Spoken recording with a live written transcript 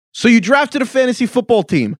So you drafted a fantasy football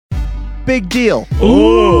team. Big deal.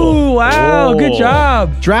 Ooh, wow, good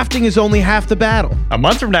job. Drafting is only half the battle. A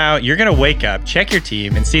month from now, you're going to wake up, check your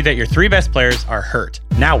team, and see that your 3 best players are hurt.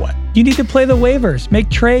 Now what? You need to play the waivers,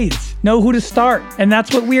 make trades, know who to start, and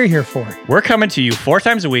that's what we're here for. We're coming to you 4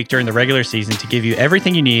 times a week during the regular season to give you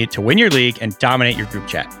everything you need to win your league and dominate your group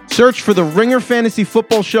chat. Search for the Ringer Fantasy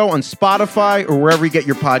Football Show on Spotify or wherever you get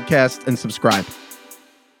your podcasts and subscribe.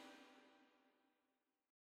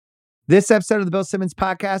 This episode of the Bill Simmons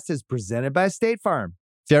Podcast is presented by State Farm.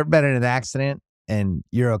 If you've ever been in an accident and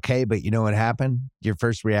you're okay, but you know what happened, your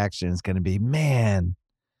first reaction is going to be, man,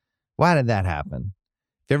 why did that happen?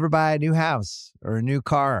 If you ever buy a new house or a new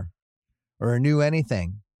car or a new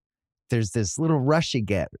anything, there's this little rush you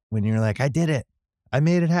get when you're like, I did it. I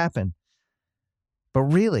made it happen. But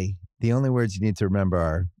really, the only words you need to remember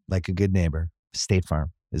are, like a good neighbor, State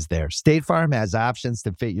Farm is there. State Farm has options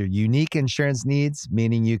to fit your unique insurance needs,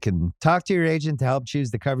 meaning you can talk to your agent to help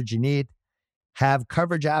choose the coverage you need, have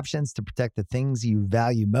coverage options to protect the things you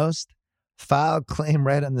value most, file a claim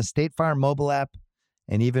right on the State Farm mobile app,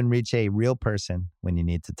 and even reach a real person when you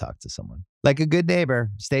need to talk to someone. Like a good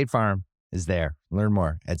neighbor, State Farm is there. Learn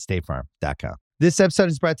more at statefarm.com. This episode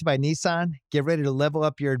is brought to you by Nissan. Get ready to level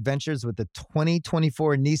up your adventures with the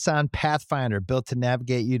 2024 Nissan Pathfinder, built to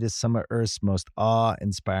navigate you to some of Earth's most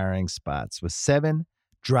awe-inspiring spots. With 7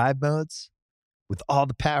 drive modes, with all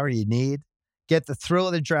the power you need, get the thrill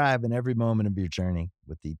of the drive in every moment of your journey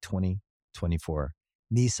with the 2024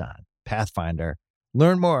 Nissan Pathfinder.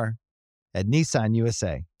 Learn more at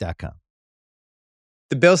nissanusa.com.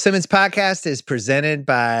 The Bill Simmons Podcast is presented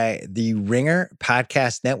by the Ringer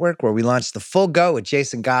Podcast Network, where we launched The Full Go with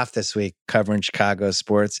Jason Goff this week, covering Chicago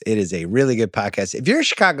sports. It is a really good podcast. If you're a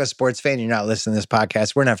Chicago sports fan and you're not listening to this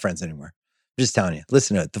podcast, we're not friends anymore. I'm just telling you,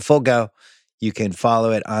 listen to it. The Full Go. You can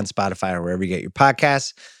follow it on Spotify or wherever you get your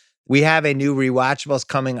podcasts. We have a new Rewatchables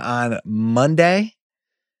coming on Monday.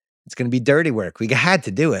 It's going to be dirty work. We had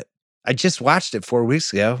to do it. I just watched it 4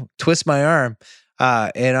 weeks ago. Twist my arm.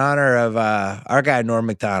 In honor of our guy Norm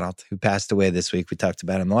Macdonald, who passed away this week. We talked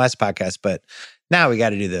about him in the last podcast, but now we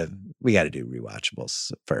got to do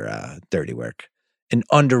Rewatchables for Dirty Work, an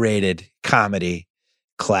underrated comedy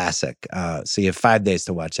classic. So you have 5 days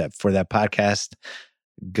to watch that before that podcast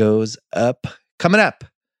goes up. Coming up, $1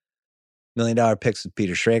 Million Picks with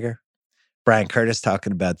Peter Schrager, Bryan Curtis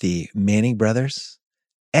talking about the Manning brothers,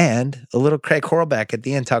 and a little Craig Horlbeck at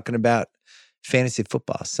the end talking about fantasy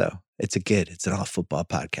football. So it's an all football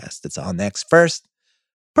podcast. It's all next. First,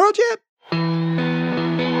 Pearl Jam.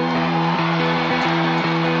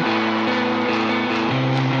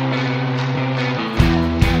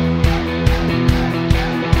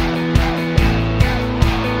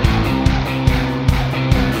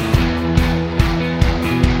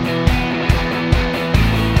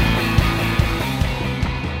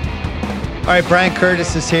 All right, Bryan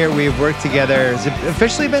Curtis is here. We've worked together. Has it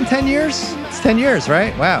officially been 10 years? It's 10 years,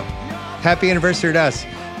 right? Wow. Happy anniversary to us.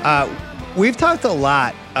 We've talked a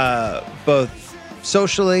lot, both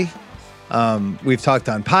socially. We've talked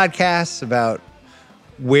on podcasts about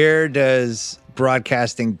where does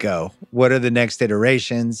broadcasting go? What are the next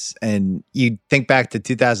iterations? And you think back to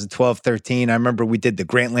 2012-13. I remember we did the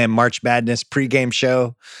Grantland March Madness pregame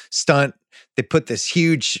show stunt. They put this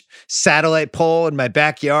huge satellite pole in my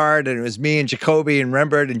backyard, and it was me and Jacoby and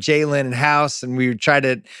Rembert and Jalen and House, and we would try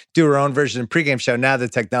to do our own version of the pregame show. Now the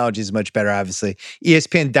technology is much better, obviously.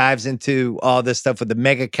 ESPN dives into all this stuff with the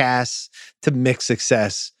mega casts to mixed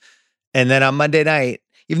success. And then on Monday night,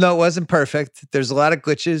 even though it wasn't perfect, there's a lot of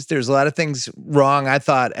glitches, there's a lot of things wrong, I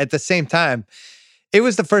thought. At the same time, it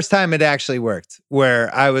was the first time it actually worked,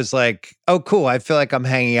 where I was like, oh, cool. I feel like I'm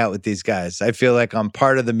hanging out with these guys. I feel like I'm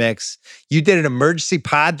part of the mix. You did an emergency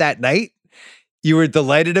pod that night. You were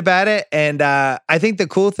delighted about it. And I think the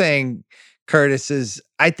cool thing, Curtis, is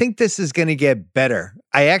I think this is going to get better.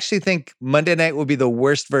 I actually think Monday night will be the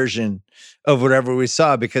worst version of whatever we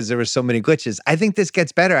saw because there were so many glitches. I think this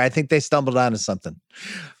gets better. I think they stumbled onto something.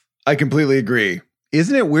 I completely agree.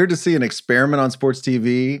 Isn't it weird to see an experiment on sports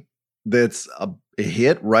TV that's a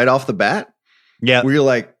hit right off the bat? Yeah. Where you're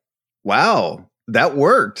like, wow, that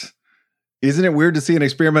worked. Isn't it weird to see an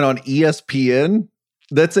experiment on ESPN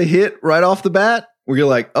that's a hit right off the bat? Where you're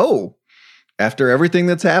like, oh, after everything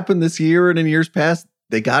that's happened this year and in years past,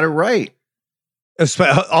 they got it right.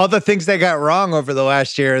 All the things they got wrong over the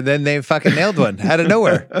last year, and then they fucking nailed one out of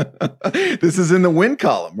nowhere. This is in the win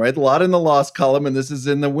column, right? A lot in the loss column, and this is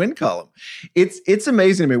in the win column. It's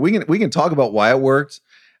amazing to me. We can talk about why it worked.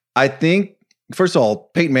 I think, first of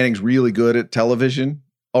all, Peyton Manning's really good at television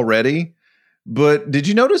already. But did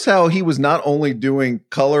you notice how he was not only doing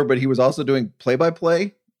color, but he was also doing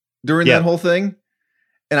play-by-play during that whole thing.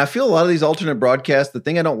 And I feel a lot of these alternate broadcasts, the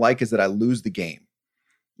thing I don't like is that I lose the game.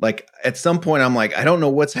 Like at some point I'm like, I don't know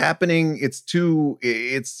what's happening.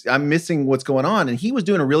 I'm missing what's going on. And he was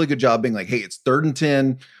doing a really good job being like, hey, it's 3rd and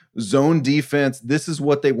 10, zone defense. This is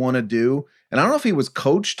what they want to do. And I don't know if he was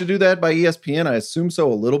coached to do that by ESPN. I assume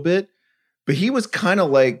so a little bit, but he was kind of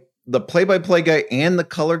like the play-by-play guy and the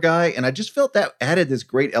color guy. And I just felt that added this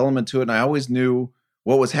great element to it. And I always knew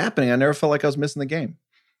what was happening. I never felt like I was missing the game.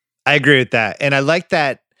 I agree with that. And I like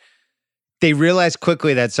that they realized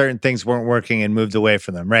quickly that certain things weren't working and moved away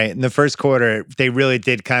from them, right? In the first quarter, they really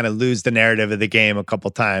did kind of lose the narrative of the game a couple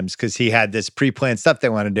times because he had this pre-planned stuff they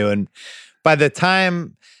want to do. And by the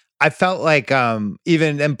time I felt like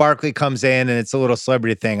and Barkley comes in and it's a little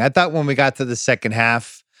celebrity thing. I thought when we got to the second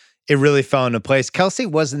half, it really fell into place. Kelsey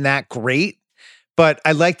wasn't that great, but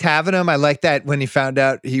I liked having him. I liked that when he found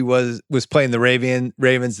out he was playing the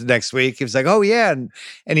Ravens the next week, he was like, oh yeah.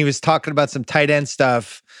 And he was talking about some tight end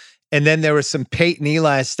stuff. And then there was some Peyton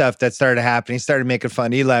Eli stuff that started happening. He started making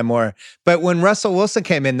fun of Eli more. But when Russell Wilson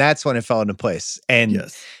came in, that's when it fell into place. And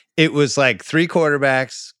it was like 3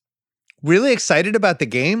 quarterbacks, really excited about the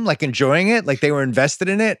game, like enjoying it, like they were invested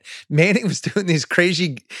in it. Manning was doing these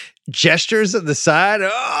crazy gestures on the side,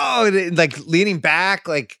 like leaning back,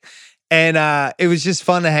 and it was just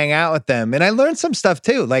fun to hang out with them. And I learned some stuff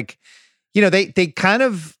too. Like,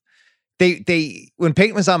 they when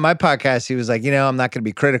Peyton was on my podcast, he was like, I'm not going to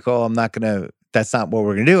be critical. That's not what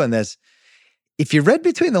we're going to do in this. If you read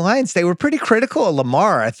between the lines, they were pretty critical of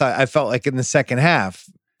Lamar. I felt like in the second half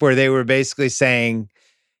where they were basically saying,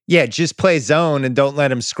 yeah, just play zone and don't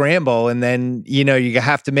let him scramble. And then, you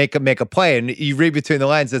have to make a play. And you read between the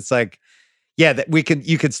lines, it's like, yeah, that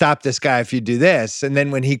you could stop this guy if you do this. And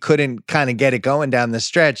then when he couldn't kind of get it going down the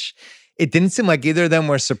stretch, it didn't seem like either of them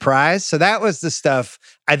were surprised. So that was the stuff.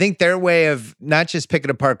 I think their way of not just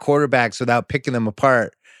picking apart quarterbacks without picking them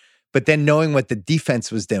apart, but then knowing what the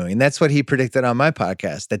defense was doing. And that's what he predicted on my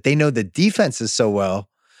podcast, that they know the defenses so well.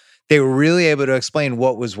 They were really able to explain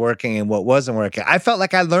what was working and what wasn't working. I felt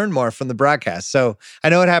like I learned more from the broadcast. So I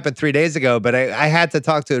know it happened 3 days ago, but I had to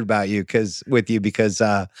talk to it about you because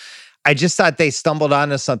I just thought they stumbled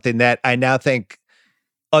onto something that I now think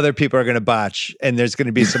other people are going to botch, and there's going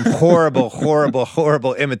to be some horrible, horrible,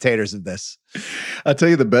 horrible imitators of this. I'll tell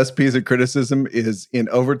you the best piece of criticism is in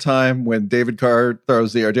overtime when Derek Carr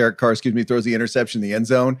throws the interception in the end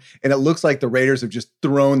zone, and it looks like the Raiders have just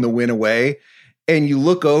thrown the win away. And you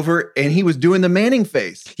look over, and he was doing the Manning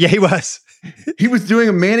face. Yeah, he was. He was doing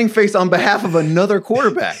a Manning face on behalf of another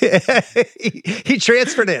quarterback. He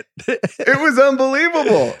transferred it. It was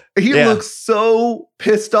unbelievable. He looked so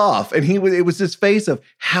pissed off, and it was this face of,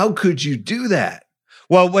 how could you do that?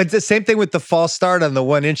 Well, it's the same thing with the false start on the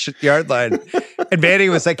 1-inch yard line. And Manning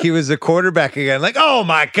was like, he was a quarterback again. Like, oh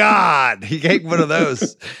my God. He gave one of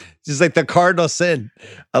those. Just like the cardinal sin.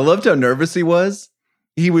 I loved how nervous he was.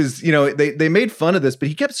 He was, they made fun of this, but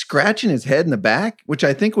he kept scratching his head in the back, which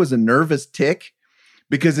I think was a nervous tick,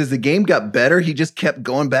 because as the game got better, he just kept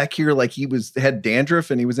going back here like he had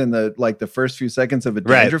dandruff, and he was in the first few seconds of a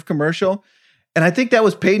dandruff commercial. And I think that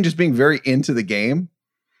was Peyton just being very into the game.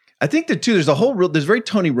 I think that too, there's very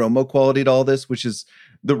Tony Romo quality to all this, which is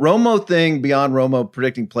the Romo thing beyond Romo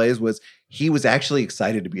predicting plays was he was actually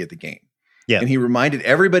excited to be at the game. Yeah. And he reminded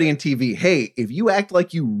everybody in TV, hey, if you act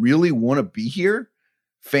like you really want to be here,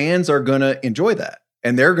 fans are going to enjoy that,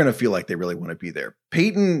 and they're going to feel like they really want to be there.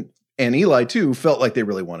 Peyton and Eli, too, felt like they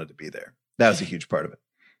really wanted to be there. That was a huge part of it.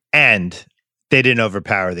 And they didn't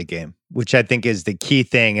overpower the game, which I think is the key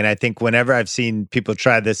thing. And I think whenever I've seen people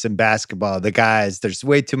try this in basketball, the guys, there's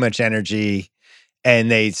way too much energy,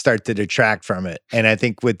 and they start to detract from it. And I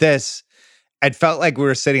think with this, it felt like we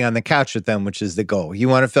were sitting on the couch with them, which is the goal. You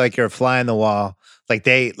want to feel like you're a fly on the wall.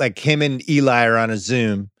 Like him and Eli are on a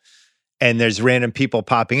Zoom, and there's random people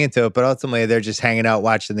popping into it, but ultimately they're just hanging out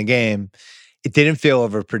watching the game. It didn't feel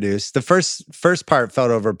overproduced. The first part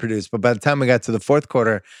felt overproduced, but by the time we got to the fourth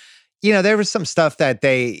quarter, there was some stuff that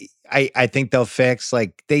I think they'll fix.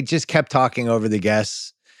 Like they just kept talking over the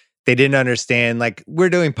guests. They didn't understand. Like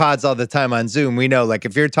we're doing pods all the time on Zoom. We know like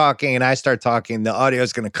if you're talking and I start talking, the audio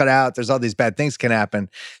is going to cut out. There's all these bad things can happen.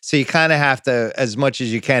 So you kind of have to, as much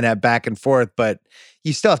as you can, have back and forth, but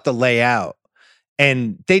you still have to lay out.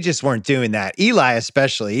 And they just weren't doing that. Eli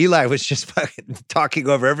especially. Eli was just fucking talking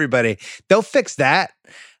over everybody. They'll fix that.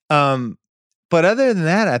 But other than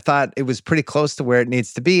that, I thought it was pretty close to where it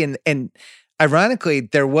needs to be. And ironically,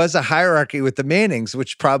 there was a hierarchy with the Mannings,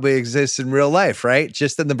 which probably exists in real life, right?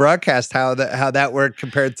 Just in the broadcast, how that worked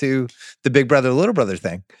compared to the big brother, little brother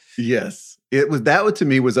thing. Yes. That to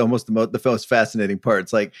me was almost the most fascinating part.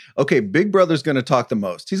 It's like, okay, Big Brother's going to talk the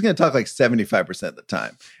most. He's going to talk like 75% of the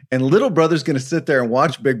time. And Little Brother's going to sit there and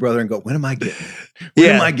watch Big Brother and go, when am I getting in? When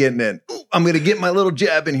am I getting in? Ooh, I'm going to get my little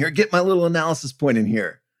jab in here, get my little analysis point in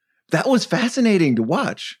here. That was fascinating to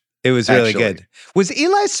watch. It was really good. Was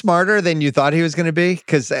Eli smarter than you thought he was going to be?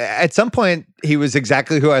 Because at some point, he was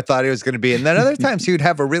exactly who I thought he was going to be. And then other times, he would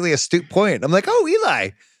have a really astute point. I'm like, oh, Eli.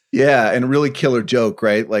 Yeah, and a really killer joke,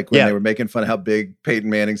 right? Like when they were making fun of how big Peyton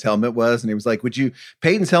Manning's helmet was, and he was like,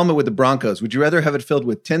 Peyton's helmet with the Broncos, would you rather have it filled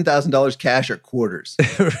with $10,000 cash or quarters?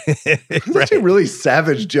 Right. Such a really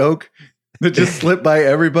savage joke that just slipped by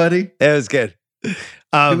everybody. It was good. It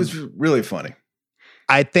was really funny.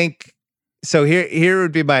 I think, so here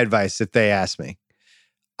would be my advice if they asked me.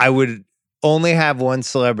 I would only have one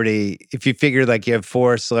celebrity. If you figure like you have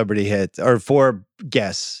 4 celebrity hits or 4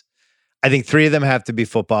 guests, I think 3 of them have to be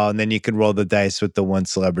football, and then you can roll the dice with the one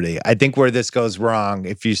celebrity. I think where this goes wrong,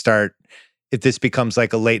 if this becomes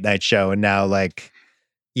like a late night show, and now like,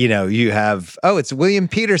 you have, it's William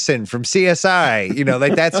Peterson from CSI,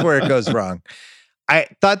 like that's where it goes wrong. I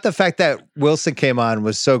thought the fact that Wilson came on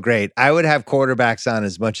was so great. I would have quarterbacks on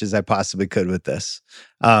as much as I possibly could with this.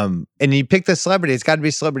 And you pick the celebrity, it's got to be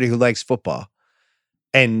a celebrity who likes football.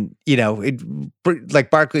 And, like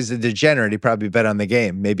Barkley's a degenerate. He probably bet on the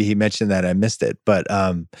game. Maybe he mentioned that. I missed it. But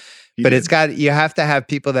you have to have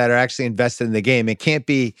people that are actually invested in the game. It can't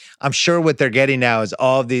be, I'm sure what they're getting now is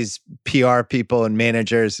all of these PR people and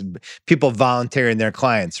managers and people volunteering their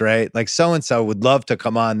clients, right? Like so-and-so would love to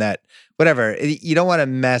come on that, whatever. You don't want to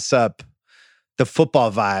mess up the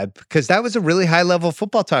football vibe because that was a really high level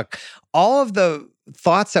football talk. All of the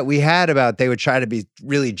thoughts that we had about they would try to be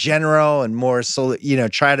really general and more so,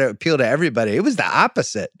 try to appeal to everybody. It was the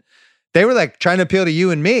opposite. They were like trying to appeal to you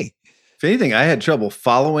and me. If anything, I had trouble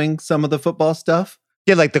following some of the football stuff.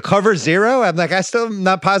 Yeah, like the cover 0. I'm like, I still am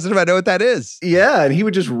not positive I know what that is. Yeah, and he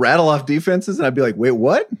would just rattle off defenses, and I'd be like, wait,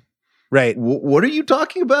 what? Right. What are you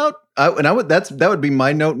talking about? That would be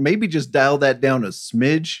my note. Maybe just dial that down a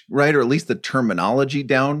smidge, right? Or at least the terminology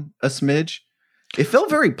down a smidge. It felt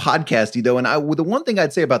very podcasty though, and the one thing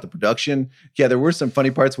I'd say about the production, there were some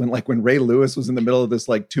funny parts when Ray Lewis was in the middle of this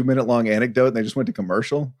 2-minute long anecdote, and they just went to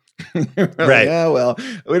commercial. Right? Yeah, well,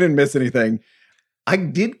 we didn't miss anything. I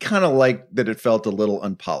did kind of like that it felt a little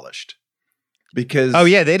unpolished because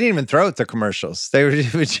they didn't even throw it to commercials. They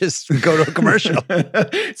would just go to a commercial.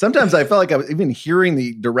 Sometimes I felt like I was even hearing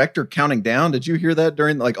the director counting down. Did you hear that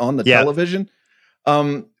during on the television?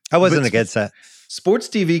 I wasn't against that. Sports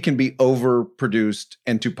TV can be overproduced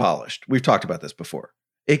and too polished. We've talked about this before.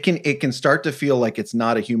 It can start to feel like it's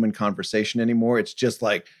not a human conversation anymore. It's just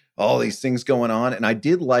like all these things going on. And I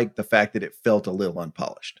did like the fact that it felt a little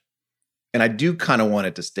unpolished. And I do kind of want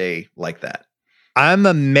it to stay like that. I'm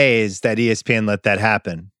amazed that ESPN let that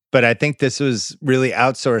happen. But I think this was really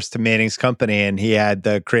outsourced to Manning's company, and he had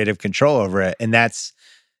the creative control over it. And that's,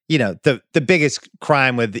 the biggest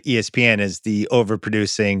crime with ESPN is the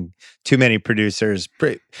overproducing, too many producers,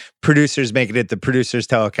 producers making it the producer's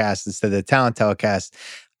telecast instead of the talent telecast.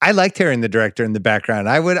 I liked hearing the director in the background.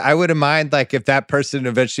 I wouldn't mind if that person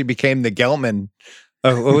eventually became the Gelman.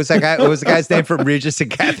 What was that guy? What was the guy's name from Regis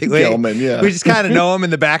and Kathy Lee? Gelman, yeah. We just kind of know him in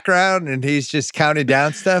the background, and he's just counting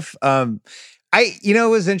down stuff. It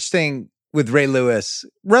was interesting with Ray Lewis.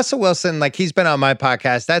 Russell Wilson, he's been on my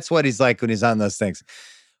podcast. That's what he's like when he's on those things.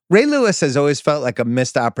 Ray Lewis has always felt like a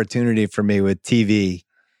missed opportunity for me with TV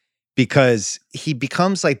because he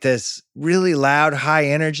becomes like this really loud, high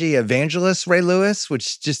energy evangelist, Ray Lewis,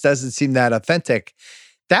 which just doesn't seem that authentic.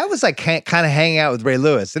 That was kind of hanging out with Ray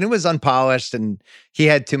Lewis, and it was unpolished and he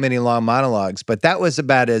had too many long monologues, but that was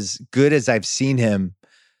about as good as I've seen him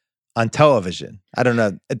on television. I don't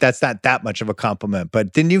know. That's not that much of a compliment,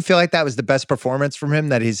 but didn't you feel like that was the best performance from him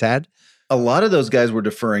that he's had? A lot of those guys were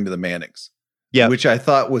deferring to the Mannings. Yeah, which I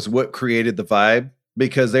thought was what created the vibe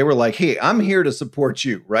because they were like, "Hey, I'm here to support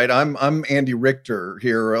you, right? I'm Andy Richter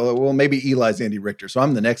here. Well, maybe Eli's Andy Richter, so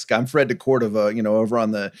I'm the next guy. I'm Fred DeCordova, over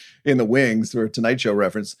in the wings or Tonight Show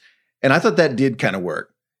reference." And I thought that did kind of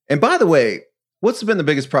work. And by the way, what's been the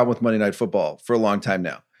biggest problem with Monday Night Football for a long time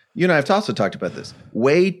now? You and I have also talked about this.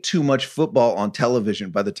 Way too much football on television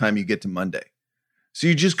by the time you get to Monday. So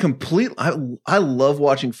you just I love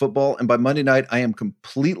watching football, and by Monday night I am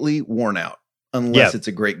completely worn out. Unless it's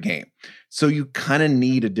a great game. So you kind of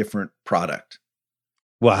need a different product.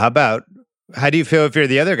 Well, how do you feel if you're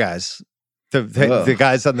the other guys? The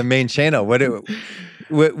guys on the main channel? What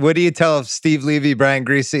do you tell Steve Levy, Brian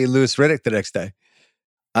Greasy, Louis Riddick the next day?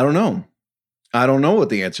 I don't know. I don't know what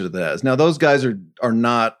the answer to that is. Now, those guys are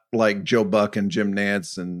not like Joe Buck and Jim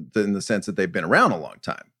Nantz in the sense that they've been around a long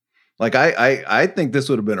time. Like I think this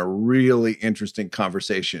would have been a really interesting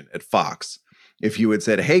conversation at Fox if you had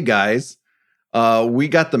said, "Hey guys, we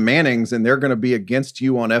got the Mannings and they're going to be against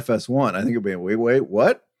you on FS1." I think it'd be wait,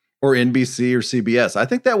 what? Or NBC or CBS. I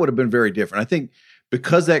think that would have been very different. I think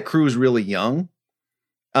because that crew is really young.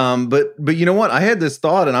 But you know what? I had this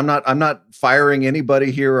thought, and I'm not firing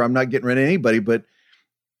anybody here, or I'm not getting rid of anybody, but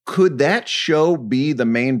could that show be the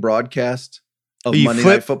main broadcast of Monday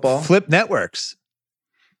Night Football? Flip networks.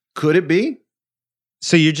 Could it be?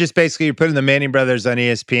 So you're just basically you're putting the Manning brothers on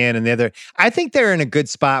ESPN and the other. I think they're in a good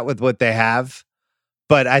spot with what they have,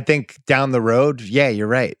 but I think down the road, yeah, you're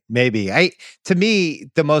right. Maybe. To me,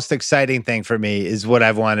 the most exciting thing for me is what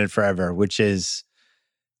I've wanted forever, which is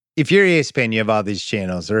if you're ESPN, you have all these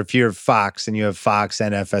channels, or if you're Fox and you have Fox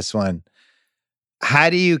and FS1, how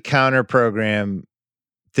do you counter program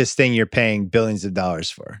this thing you're paying billions of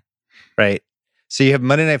dollars for, right? So you have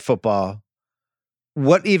Monday Night Football.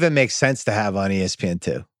 What even makes sense to have on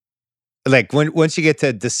ESPN2? Like once you get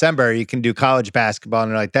to December, you can do college basketball,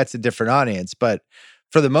 and they're like, that's a different audience. But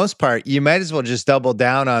for the most part, you might as well just double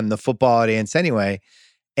down on the football audience anyway.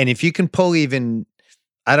 And if you can pull even,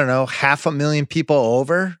 I don't know, 500,000 people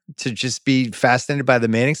over to just be fascinated by the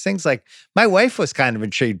Mannings things. Like my wife was kind of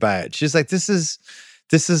intrigued by it. She's like, this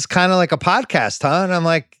is kind of like a podcast, huh? And I'm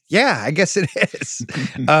like, yeah, I guess it is.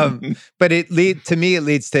 But to me, it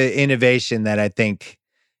leads to innovation that I think,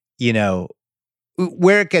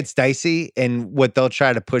 where it gets dicey and what they'll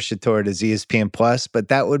try to push it toward is ESPN Plus, but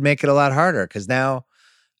that would make it a lot harder because now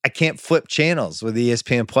I can't flip channels with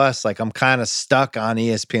ESPN Plus. Like I'm kind of stuck on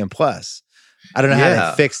ESPN Plus. I don't know how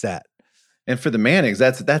to fix that. And for the Mannings,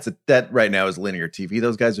 that right now is linear TV.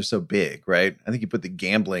 Those guys are so big, right? I think you put the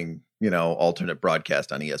gambling, alternate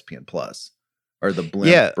broadcast on ESPN Plus or the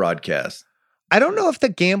blimp broadcast. I don't know if the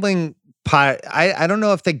gambling I don't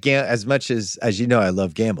know if as much as you know, I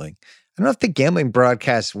love gambling. I don't know if the gambling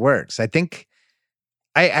broadcast works. I think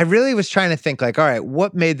I really was trying to think like, all right,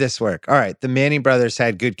 what made this work? All right, the Manning brothers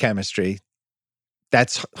had good chemistry.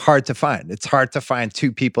 That's hard to find. It's hard to find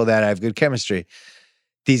two people that have good chemistry.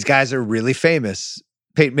 These guys are really famous.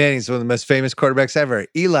 Peyton Manning is one of the most famous quarterbacks ever.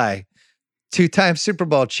 Eli, 2-time Super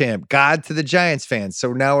Bowl champ, God to the Giants fans.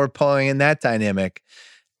 So now we're pulling in that dynamic.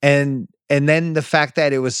 And then the fact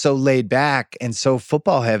that it was so laid back and so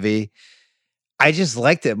football heavy, I just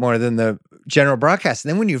liked it more than the general broadcast. And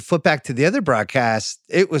then when you flip back to the other broadcast,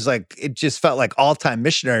 it was like, it just felt like all-time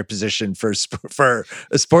missionary position for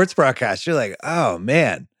a sports broadcast. You're like, oh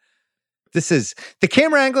man, the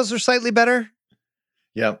camera angles are slightly better.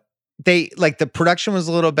 Yep. The production was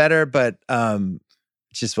a little better, but it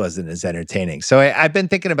just wasn't as entertaining. So I've been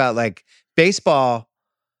thinking about like baseball,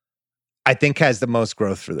 I think has the most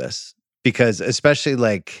growth for this because especially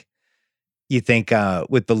like you think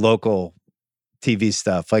with the local TV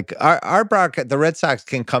stuff, like our broadcast, the Red Sox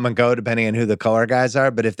can come and go depending on who the color guys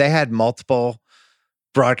are. But if they had multiple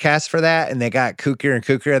broadcasts for that and they got kookier and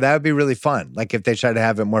kookier, that would be really fun. Like if they try to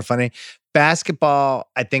have it more funny. Basketball,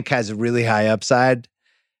 I think has a really high upside,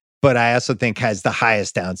 but I also think has the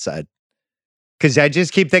highest downside. Because I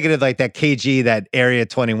just keep thinking of like that KG, that Area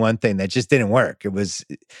 21 thing that just didn't work. There was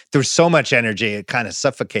so much energy, it kind of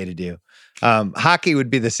suffocated you. Hockey would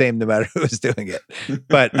be the same no matter who was doing it.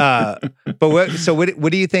 But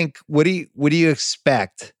what do you think? What do you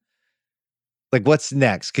expect? Like what's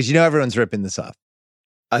next? Because everyone's ripping this off.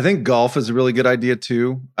 I think golf is a really good idea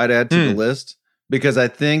too. I'd add to the list because I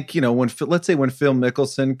think let's say when Phil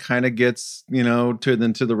Mickelson kind of gets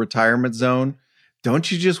to the retirement zone.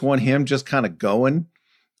 Don't you just want him just kind of going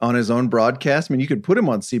on his own broadcast? I mean, you could put him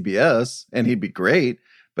on CBS and he'd be great,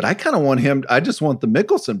 but I kind of want him. I just want the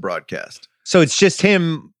Mickelson broadcast. So it's just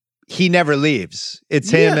him. He never leaves.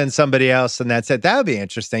 It's him and somebody else, and that's it. That would be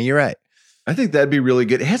interesting. You're right. I think that'd be really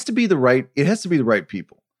good. It has to be the right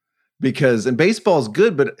people because, and baseball's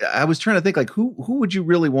good, but I was trying to think like who would you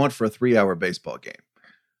really want for a 3-hour baseball game?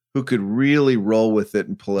 Who could really roll with it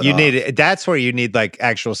and pull it off? That's where you need like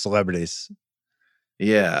actual celebrities.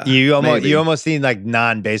 Yeah. You almost need like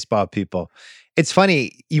non-baseball people. It's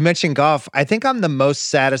funny, you mentioned golf. I think I'm the most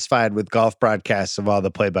satisfied with golf broadcasts of all the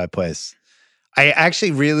play-by-plays. I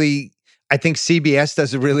think CBS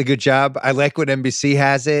does a really good job. I like when NBC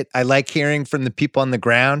has it. I like hearing from the people on the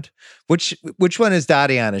ground. Which one is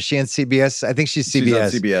Dottie on? Is she on CBS? I think she's CBS. She's on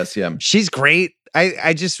CBS, yeah. She's great.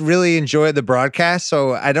 I just really enjoy the broadcast,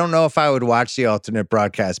 so I don't know if I would watch the alternate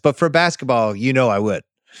broadcast. But for basketball, I would.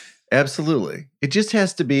 Absolutely. It just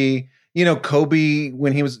has to be, Kobe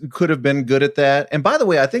when could have been good at that. And by the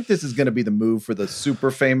way, I think this is going to be the move for the super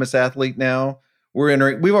famous athlete now,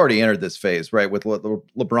 we've already entered this phase, right? With what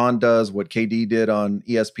LeBron does, what KD did on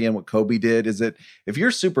ESPN, what Kobe did, is that if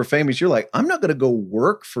you're super famous, you're like, I'm not going to go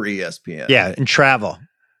work for ESPN. Yeah, and travel.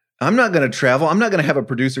 I'm not going to travel. I'm not going to have a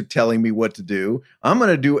producer telling me what to do. I'm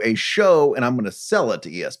going to do a show and I'm going to sell it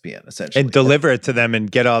to ESPN, essentially. And deliver it to them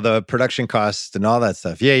and get all the production costs and all that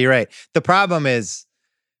stuff. Yeah, you're right. The problem is,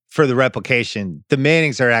 for the replication, the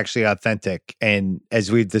Mannings are actually authentic. And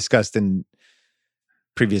as we've discussed in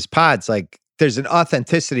previous pods, like there's an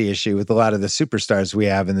authenticity issue with a lot of the superstars we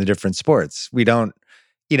have in the different sports. We don't,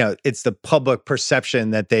 it's the public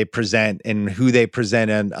perception that they present and who they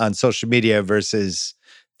present on social media versus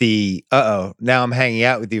now I'm hanging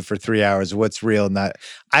out with you for 3 hours. What's real?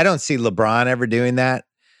 I don't see LeBron ever doing that.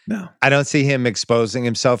 No. I don't see him exposing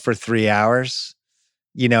himself for 3 hours.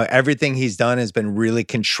 Everything he's done has been really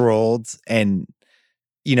controlled and,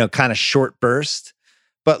 kind of short burst.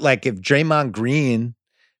 But like if Draymond Green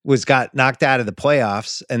got knocked out of the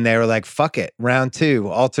playoffs and they were like, fuck it, round 2,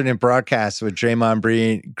 alternate broadcast with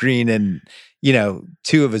Draymond Green and,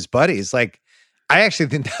 2 of his buddies, like, I actually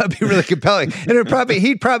think that would be really compelling. And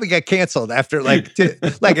he'd probably get canceled after like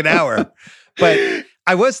an hour. But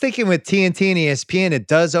I was thinking with TNT and ESPN, it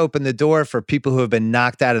does open the door for people who have been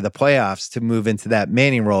knocked out of the playoffs to move into that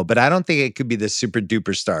Manning role. But I don't think it could be the super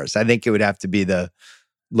duper stars. I think it would have to be the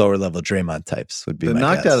lower level Draymond types would be the my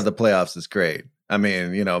knocked guess. Out of the playoffs is great. I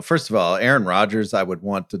mean, first of all, Aaron Rodgers, I would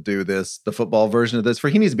want to do the football version of this.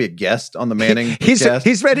 He needs to be a guest on the Manning podcast.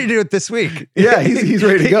 He's ready to do it this week. Yeah, he's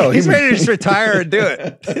ready to go. He's ready to just retire and do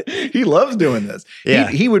it. He loves doing this. Yeah.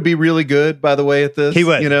 He would be really good, by the way, at this. He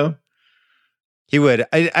would. He would.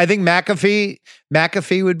 I think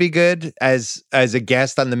McAfee would be good as a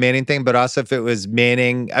guest on the Manning thing, but also if it was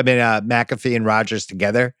McAfee and Rodgers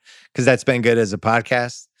together, because that's been good as a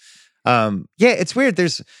podcast. It's weird.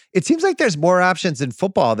 It seems like there's more options in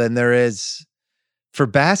football than there is for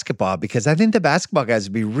basketball, because I think the basketball guys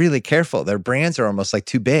would be really careful. Their brands are almost like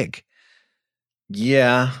too big.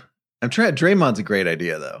 Yeah. Draymond's a great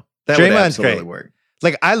idea though. That Draymond's would absolutely great. work.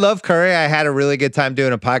 Like, I love Curry. I had a really good time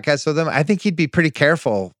doing a podcast with him. I think he'd be pretty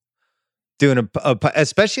careful doing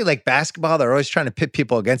especially like basketball. They're always trying to pit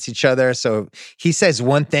people against each other. So he says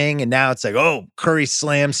one thing and now it's like, oh, Curry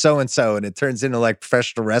slams so-and-so, and it turns into like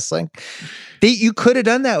professional wrestling. You could have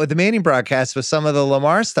done that with the Manning broadcast with some of the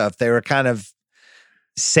Lamar stuff. They were kind of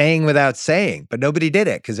saying without saying, but nobody did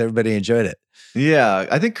it because everybody enjoyed it. Yeah.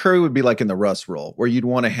 I think Curry would be like in the Russ role where you'd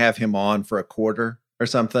want to have him on for a quarter or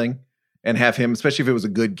something. And have him, especially if it was a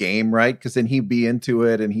good game, right? Because then he'd be into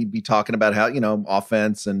it and he'd be talking about how,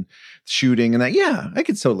 offense and shooting and that. Yeah, I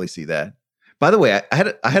could totally see that. By the way, I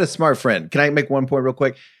had a smart friend. Can I make one point real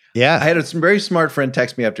quick? Yeah. I had a very smart friend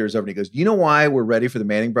text me after it was over and he goes, you know why we're ready for the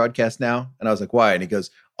Manning broadcast now? And I was like, why? And he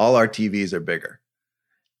goes, all our TVs are bigger.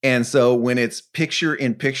 And so when it's picture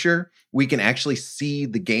in picture, we can actually see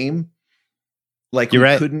the game like we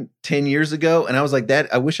couldn't 10 years ago. And I was like,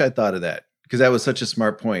 I wish I thought of that. Because that was such a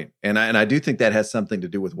smart point. And I do think that has something to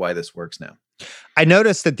do with why this works now. I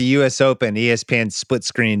noticed that the US Open, ESPN split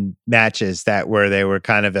screen matches where they were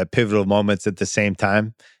kind of at pivotal moments at the same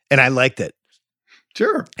time. And I liked it.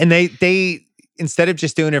 Sure. And they instead of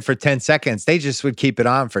just doing it for 10 seconds, they just would keep it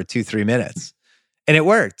on for 2-3 minutes. And it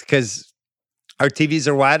worked because our TVs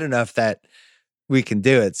are wide enough that we can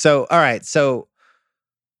do it. So, all right. So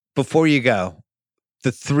before you go,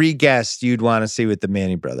 the 3 guests you'd want to see with the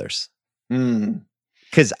Manning brothers.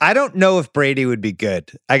 Because I don't know if Brady would be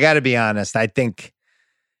good. I got to be honest. I think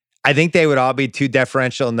they would all be too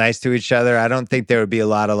deferential and nice to each other. I don't think there would be a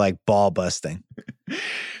lot of like ball busting.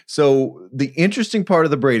 So the interesting part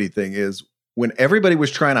of the Brady thing is when everybody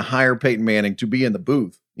was trying to hire Peyton Manning to be in the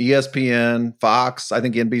booth, ESPN, Fox, I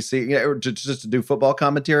think NBC, just to do football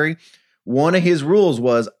commentary, one of his rules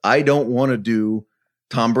was, I don't want to do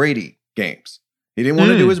Tom Brady games. He didn't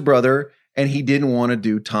want to do his brother, and he didn't want to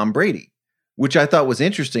do Tom Brady, which I thought was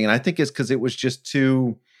interesting. And I think it's because it was just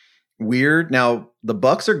too weird. Now, the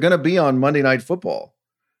Bucs are going to be on Monday Night Football.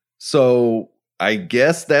 So I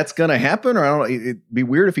guess that's going to happen. Or I don't know. It'd be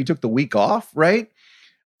weird if he took the week off, right?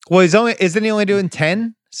 Well, isn't he only doing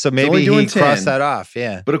 10? So maybe he crossed that off.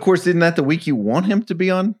 Yeah. But of course, isn't that the week you want him to be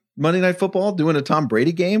on Monday Night Football doing a Tom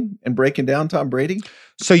Brady game and breaking down Tom Brady?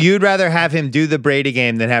 So you'd rather have him do the Brady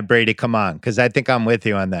game than have Brady come on? Because I think I'm with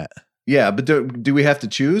you on that. Yeah, but do we have to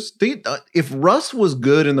choose? If Russ was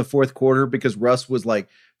good in the fourth quarter because Russ was like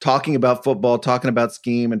talking about football, talking about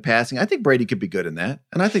scheme and passing, I think Brady could be good in that.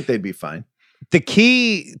 And I think they'd be fine. The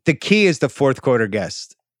key is the fourth quarter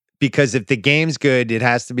guest. Because if the game's good, it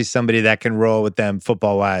has to be somebody that can roll with them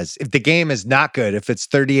football-wise. If the game is not good, if it's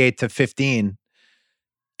 38-15,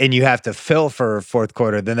 and you have to fill for a fourth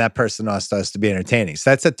quarter, then that person also has to be entertaining. So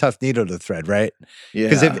that's a tough needle to thread, right? Yeah.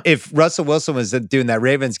 Because if Russell Wilson was doing that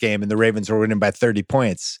Ravens game and the Ravens were winning by 30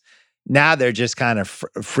 points, now they're just kind of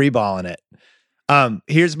free-balling it.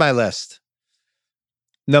 Here's my list.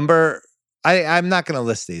 I'm not going to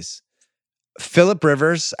list these. Phillip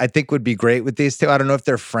Rivers, I think, would be great with these two. I don't know if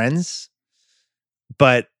they're friends,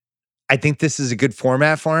 but I think this is a good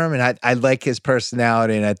format for him, and I like his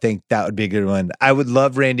personality, and I think that would be a good one. I would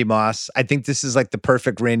love Randy Moss. I think this is like the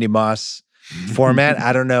perfect Randy Moss format.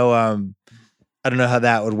 I don't know how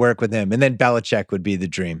that would work with him. And then Belichick would be the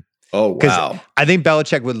dream. Oh, wow. I think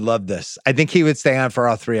Belichick would love this. I think he would stay on for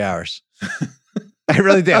all 3 hours. I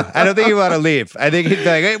really do. I don't think he'd want to leave. I think he'd be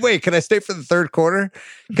like, hey, wait, can I stay for the third quarter?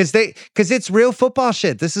 Because it's real football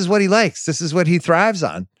shit. This is what he likes. This is what he thrives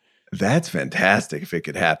on. That's fantastic if it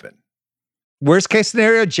could happen. Worst case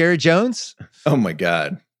scenario, Jerry Jones. Oh my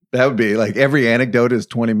God. That would be like every anecdote is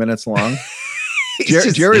 20 minutes long.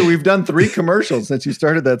 Jerry, we've done 3 commercials since you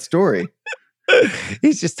started that story.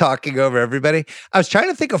 He's just talking over everybody. I was trying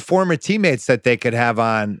to think of former teammates that they could have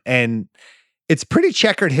on, and it's pretty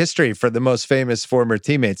checkered history for the most famous former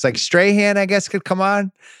teammates. Like Strahan, I guess, could come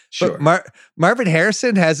on. Sure. But Marvin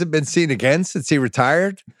Harrison hasn't been seen again since he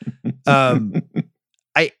retired.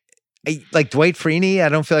 I like Dwight Freeney. I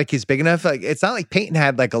don't feel like he's big enough. Like, it's not like Peyton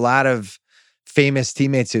had like a lot of famous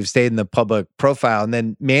teammates who've stayed in the public profile. And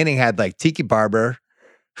then Manning had like Tiki Barber,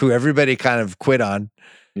 who everybody kind of quit on.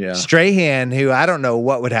 Yeah. Strahan, who I don't know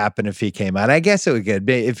what would happen if he came out. I guess it would get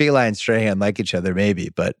if Eli and Strahan like each other, maybe.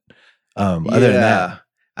 But other than that,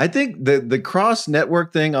 I think the cross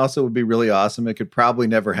network thing also would be really awesome. It could probably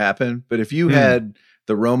never happen. But if you had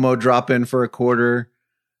the Romo drop in for a quarter,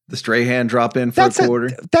 the Strahan drop in for a quarter.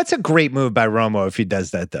 That's a great move by Romo if he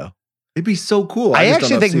does that, though. It'd be so cool. I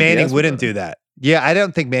actually think Manning wouldn't do that. Yeah, I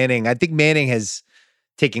don't think Manning. I think Manning has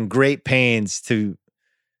taken great pains to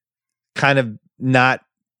kind of not,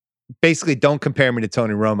 basically don't compare me to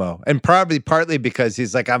Tony Romo. And probably partly because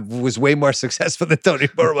he's like, I was way more successful than Tony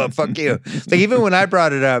Romo. Fuck you. Like, even when I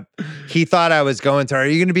brought it up, he thought I was going to, are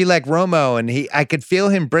you going to be like Romo? And I could feel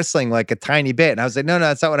him bristling like a tiny bit. And I was like, no,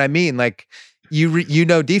 that's not what I mean. Like, you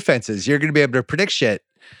know defenses. You're going to be able to predict shit.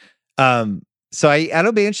 So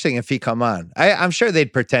it'll be interesting if he come on. I'm sure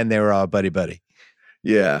they'd pretend they were all buddy.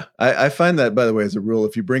 Yeah. I find that, by the way, as a rule,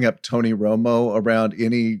 if you bring up Tony Romo around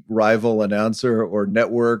any rival announcer or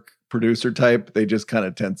network producer type, they just kind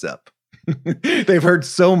of tense up. They've heard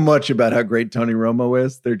so much about how great Tony Romo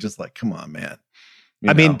is. They're just like, come on, man. You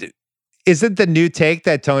know? mean, isn't the new take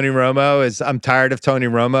that Tony Romo is, I'm tired of Tony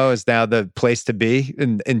Romo, is now the place to be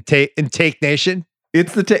in Take Nation?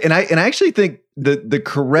 It's the take. And I actually think the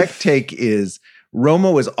correct take is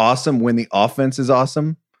Romo is awesome when the offense is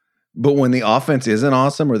awesome. But when the offense isn't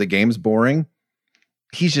awesome or the game's boring,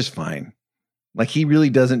 he's just fine. Like, he really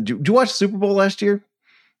doesn't do. Did you watch Super Bowl last year?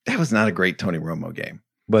 That was not a great Tony Romo game.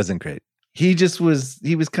 Wasn't great. He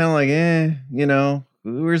was kind of like,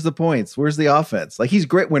 where's the points? Where's the offense? Like, he's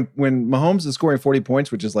great when Mahomes is scoring 40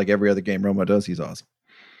 points, which is like every other game Romo does. He's awesome.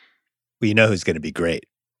 Well, you know who's going to be great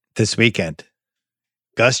this weekend?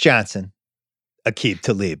 Gus Johnson, Aqib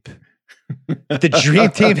Talib. The dream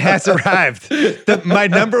team has arrived. My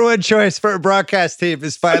number one choice for a broadcast team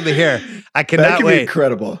is finally here. I cannot wait. Be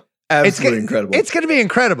incredible. Absolutely incredible. It's going to be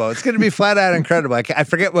incredible. It's going to be flat out incredible. I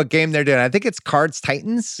forget what game they're doing. I think it's Cards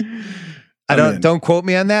Titans. Don't quote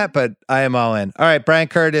me on that, but I am all in. All right, Bryan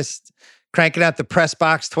Curtis, cranking out the press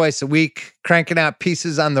box twice a week, cranking out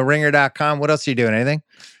pieces on theringer.com. What else are you doing? Anything?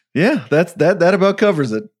 Yeah, that about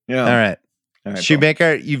covers it. Yeah. All right.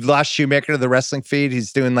 Shoemaker, you've lost Shoemaker to the wrestling feed.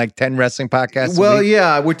 He's doing like 10 wrestling podcasts. Well,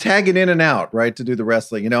 yeah, we're tagging in and out, right, to do the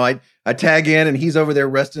wrestling. You know, I tag in and he's over there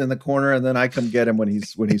resting in the corner, and then I come get him when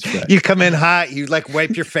he's fresh. You come in hot, you like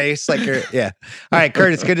wipe your face like you're yeah. All right,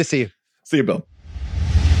 Curtis, good to see you. See you, Bill.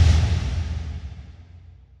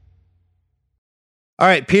 All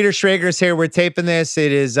right, Peter Schrager is here. We're taping this.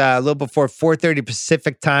 It is a little before 4:30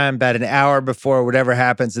 Pacific time, about an hour before whatever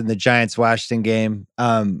happens in the Giants-Washington game.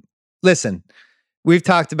 Listen, we've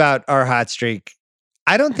talked about our hot streak.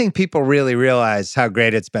 I don't think people really realize how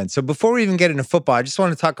great it's been. So before we even get into football, I just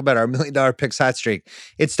want to talk about our $1 million picks hot streak.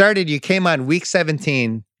 It started, you came on week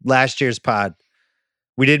 17, last year's pod.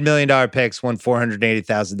 We did $1 million picks, won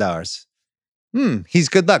 $480,000. He's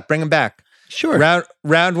good luck. Bring him back. Sure.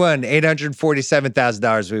 Round one,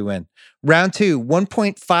 $847,000 we win. Round two,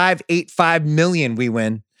 $1.585 million we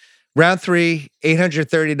win. Round three,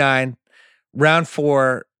 $839,000. Round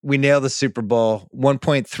four, we nail the Super Bowl,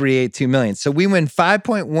 $1.382 million. So we win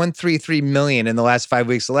 $5.133 million in the last 5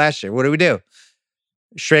 weeks of last year. What do?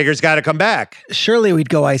 Schrager's got to come back. Surely we'd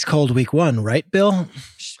go ice cold week one, right, Bill?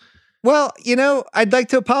 Well, I'd like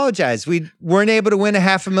to apologize. We weren't able to win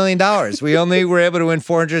 $500,000. We only were able to win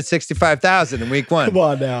 $465,000 in week 1. Come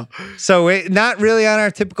on now. So not really on our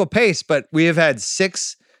typical pace, but we have had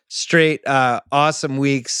 6 straight awesome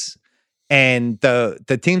weeks. And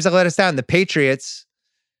the teams that let us down, the Patriots,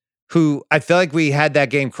 who I feel like we had that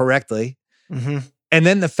game correctly. Mm-hmm. And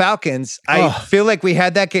then the Falcons, I feel like we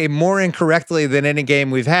had that game more incorrectly than any game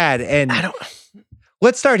we've had. And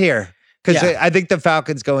let's start here, because I think the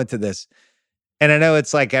Falcons go into this. And I know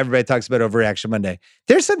it's like everybody talks about Overreaction Monday.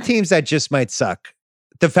 There's some teams that just might suck.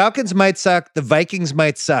 The Falcons might suck. The Vikings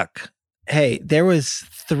might suck. Hey, there was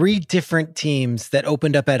 3 different teams that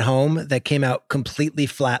opened up at home that came out completely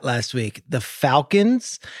flat last week. The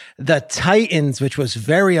Falcons, the Titans, which was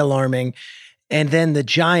very alarming, and then the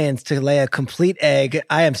Giants to lay a complete egg.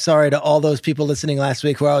 I am sorry to all those people listening last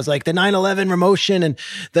week where I was like, the 9/11 remotion and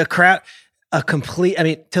the crowd,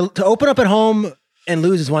 to open up at home and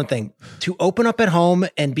lose is one thing. To open up at home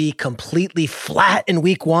and be completely flat in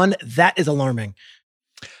week 1, that is alarming.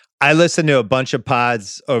 I listened to a bunch of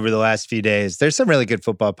pods over the last few days. There's some really good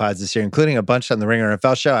football pods this year, including a bunch on the Ringer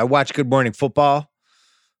NFL show. I watched Good Morning Football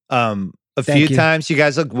a few times. You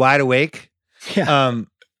guys look wide awake. Yeah.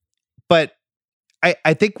 But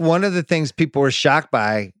I think one of the things people were shocked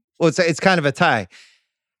by, well, it's kind of a tie,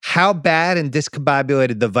 how bad and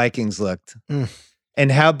discombobulated the Vikings looked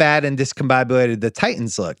and how bad and discombobulated the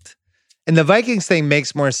Titans looked. And the Vikings thing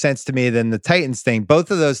makes more sense to me than the Titans thing.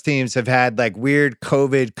 Both of those teams have had like weird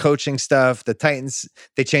COVID coaching stuff. The Titans,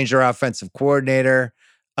 they changed their offensive coordinator.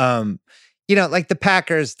 Like the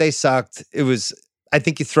Packers, they sucked. It was, I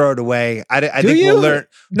think you throw it away. I think we'll learn.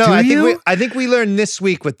 No, I think we learned this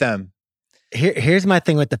week with them. Here's my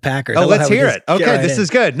thing with the Packers. Oh, let's hear it. Okay, this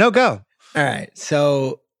is good. No, go. All right.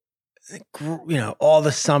 So, all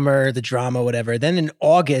the summer, the drama, whatever. Then in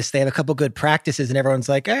August, they have a couple good practices and everyone's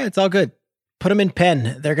like, it's all good. Put them in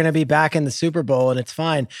pen. They're going to be back in the Super Bowl and it's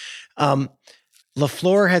fine.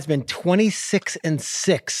 LaFleur has been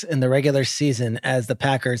 26-6 in the regular season as the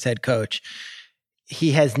Packers head coach.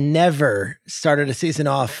 He has never started a season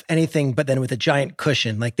off anything but then with a giant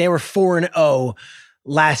cushion. Like they were 4-0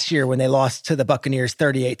 last year when they lost to the Buccaneers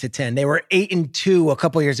 38-10. They were 8-2 a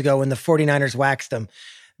couple years ago when the 49ers waxed them.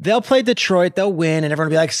 They'll play Detroit, they'll win, and everyone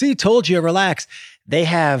will be like, see, told you, relax. They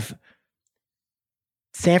have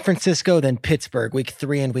San Francisco, then Pittsburgh, week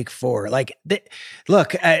 3 and week 4. Like,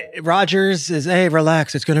 Rodgers is, hey,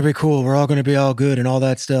 relax, it's going to be cool. We're all going to be all good and all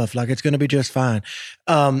that stuff. Like, it's going to be just fine.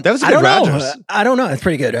 That was a good Rodgers. I don't know. It's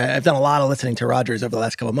pretty good. I've done a lot of listening to Rodgers over the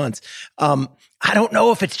last couple of months. I don't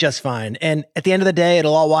know if it's just fine. And at the end of the day,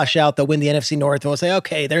 it'll all wash out. They'll win the NFC North and we'll say,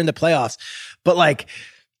 okay, they're in the playoffs. But like,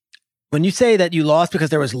 when you say that you lost because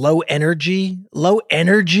there was low energy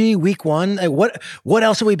week 1, like what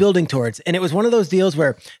else are we building towards? And it was one of those deals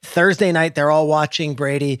where Thursday night, they're all watching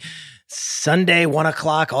Brady. Sunday,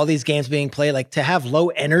 1:00, all these games being played, like to have low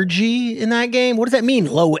energy in that game. What does that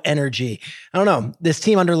mean? Low energy. I don't know. This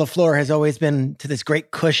team under LaFleur has always been to this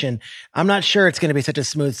great cushion. I'm not sure it's going to be such a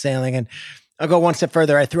smooth sailing. And I'll go one step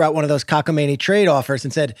further. I threw out one of those cockamamie trade offers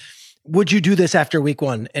and said, would you do this after week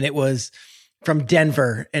 1? And it was from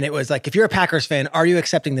Denver. And it was like, if you're a Packers fan, are you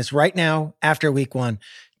accepting this right now after week 1?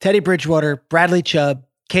 Teddy Bridgewater, Bradley Chubb,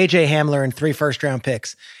 KJ Hamler, and 3 first-round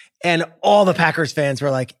picks. And all the Packers fans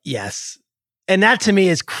were like, yes. And that to me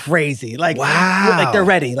is crazy. Like, wow. Like they're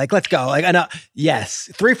ready. Like, let's go. Like, I know.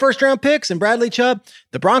 Yes. 3 first-round picks and Bradley Chubb.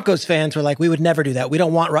 The Broncos fans were like, we would never do that. We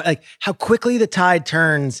don't want, like, how quickly the tide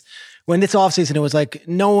turns. When this offseason, it was like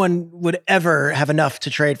no one would ever have enough to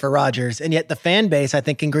trade for Rodgers. And yet the fan base, I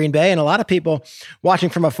think in Green Bay and a lot of people watching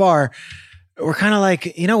from afar were kind of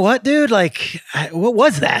like, you know what, dude? Like, what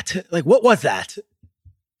was that? Like, what was that?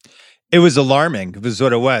 It was alarming. It was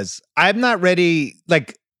what it was. I'm not ready.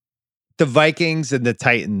 Like the Vikings and the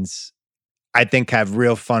Titans, I think have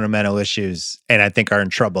real fundamental issues and I think are in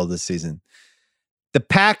trouble this season. The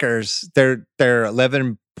Packers, they're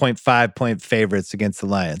 11.5 point favorites against the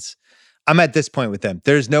Lions. I'm at this point with them.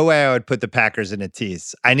 There's no way I would put the Packers in a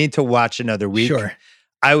tease. I need to watch another week. Sure.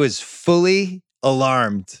 I was fully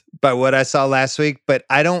alarmed by what I saw last week, but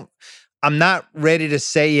I'm not ready to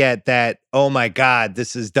say yet that, oh my God,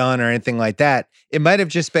 this is done or anything like that. It might have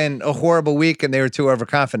just been a horrible week and they were too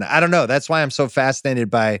overconfident. I don't know. That's why I'm so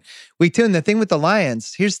fascinated by week 2. And the thing with the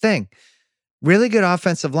Lions, here's the thing. Really good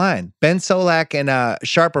offensive line. Ben Solak and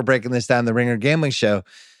Sharp are breaking this down the Ringer Gambling Show.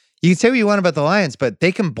 You can say what you want about the Lions, but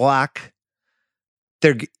they can block.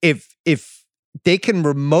 If they can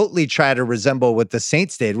remotely try to resemble what the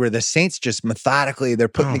Saints did, where the Saints just methodically, they're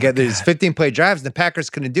putting together these 15-play drives and the Packers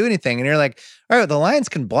couldn't do anything. And you're like, all right, the Lions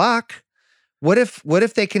can block, What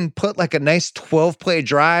if they can put like a nice 12-play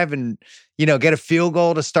drive and, get a field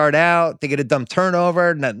goal to start out? They get a dumb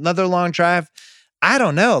turnover, another long drive. I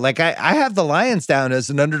don't know. Like I have the Lions down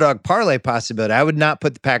as an underdog parlay possibility. I would not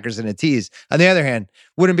put the Packers in a tease. On the other hand,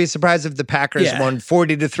 wouldn't be surprised if the Packers won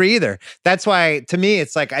 40-3 either. That's why, to me,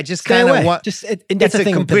 it's like I just kind of want. That's it's the a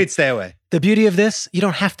thing. complete stay away. The beauty of this, you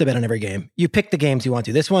don't have to bet on every game. You pick the games you want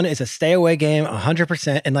to. This one is a stay away game,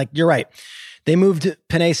 100%. And like you're right, they moved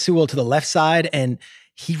Penei Sewell to the left side, and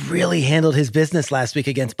he really handled his business last week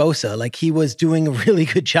against Bosa. Like he was doing a really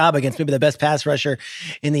good job against maybe the best pass rusher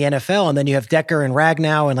in the NFL. And then you have Decker and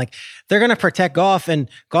Ragnow, and like they're going to protect Goff. And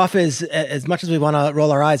Goff is, as much as we want to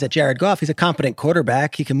roll our eyes at Jared Goff, he's a competent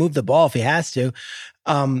quarterback. He can move the ball if he has to.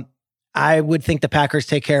 I would think the Packers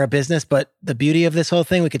take care of business, but the beauty of this whole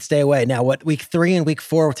thing, we could stay away. Now, what week 3 and week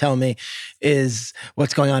 4 tell me is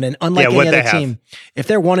what's going on. And unlike any other team, if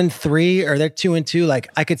they're 1-3 or they're 2-2, like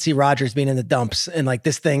I could see Rodgers being in the dumps and like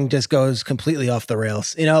this thing just goes completely off the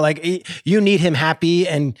rails. Like you need him happy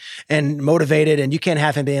and motivated, and you can't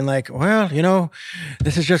have him being like, well,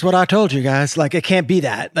 this is just what I told you guys. Like it can't be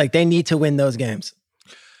that. Like they need to win those games.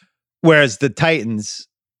 Whereas the Titans,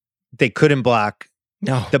 they couldn't block.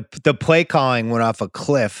 No, the play calling went off a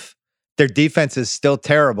cliff. Their defense is still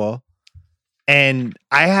terrible, and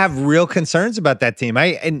I have real concerns about that team.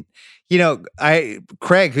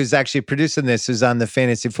 Craig, who's actually producing this, who's on the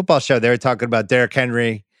Fantasy Football Show, they were talking about Derrick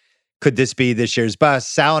Henry. Could this be this year's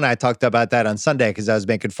bust? Sal and I talked about that on Sunday because I was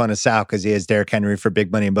making fun of Sal because he has Derrick Henry for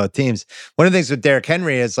big money in both teams. One of the things with Derrick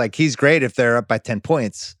Henry is like he's great if they're up by 10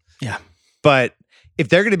 points. Yeah, but if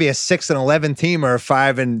they're going to be a 6-11 team or a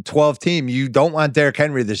 5-12 team, you don't want Derrick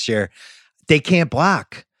Henry this year. They can't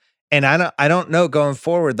block. And I don't know going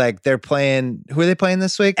forward, like they're playing, who are they playing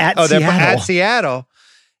this week? Seattle. They're at Seattle.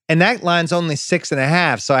 And that line's only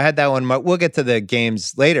 6.5. So I had that one. We'll get to the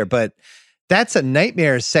games later, but that's a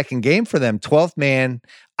nightmare second game for them. 12th man.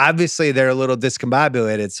 Obviously they're a little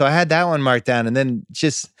discombobulated. So I had that one marked down, and then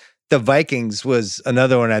just the Vikings was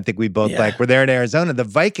another one I think we both like. We're there in Arizona. The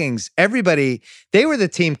Vikings, everybody, they were the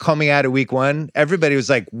team coming out of week 1. Everybody was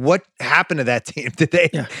like, what happened to that team? Did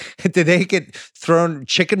they get thrown,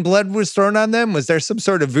 chicken blood was thrown on them? Was there some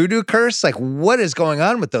sort of voodoo curse? Like, what is going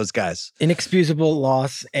on with those guys? Inexcusable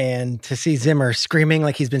loss. And to see Zimmer screaming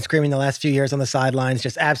like he's been screaming the last few years on the sidelines,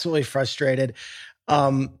 just absolutely frustrated.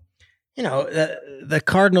 The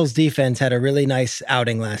Cardinals defense had a really nice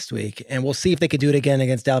outing last week, and we'll see if they could do it again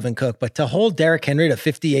against Dalvin Cook. But to hold Derrick Henry to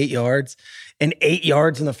 58 yards and 8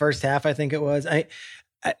 yards in the first half, I think it was.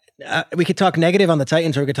 We could talk negative on the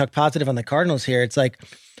Titans, or we could talk positive on the Cardinals here. It's like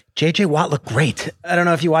J.J. Watt looked great. I don't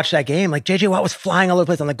know if you watched that game. Like J.J. Watt was flying all over the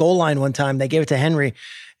place on the goal line one time. They gave it to Henry,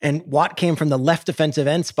 and Watt came from the left defensive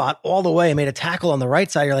end spot all the way and made a tackle on the right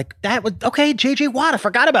side. You're like, that was okay. J.J. Watt. I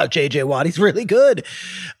forgot about J.J. Watt. He's really good.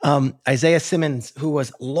 Isaiah Simmons, who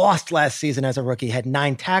was lost last season as a rookie, had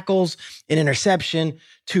 9 tackles, an interception,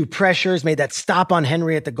 2 pressures, made that stop on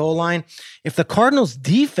Henry at the goal line. If the Cardinals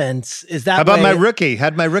defense is that How about way, my rookie?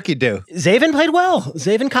 How'd my rookie do? Zaven played well.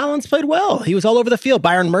 Zaven Collins played well. He was all over the field.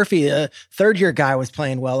 Byron Murphy, a third-year guy, was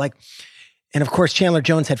playing well. And of course, Chandler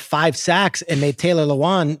Jones had 5 sacks and made Taylor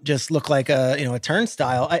Lewan just look like a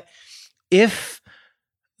turnstile. If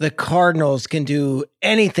the Cardinals can do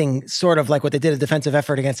anything sort of like what they did a defensive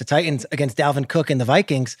effort against the Titans, against Dalvin Cook and the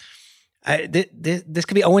Vikings, this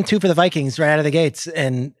could be 0-2 for the Vikings right out of the gates.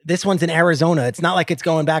 And this one's in Arizona. It's not like it's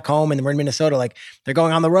going back home and we're in Minnesota. Like they're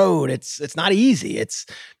going on the road. It's not easy.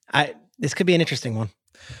 This could be an interesting one.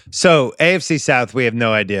 So AFC South, we have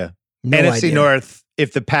no idea. NFC North,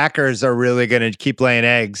 if the Packers are really going to keep laying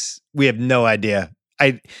eggs, we have no idea.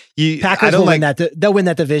 Packers will win that. They'll win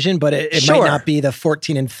that division, but it might not be the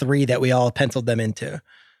 14-3 that we all penciled them into.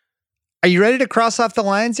 Are you ready to cross off the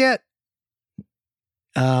Lions yet?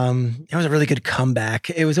 It was a really good comeback.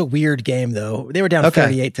 It was a weird game though. They were down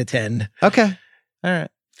 38-10. Okay. All right.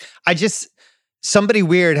 Somebody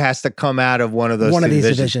weird has to come out of one of these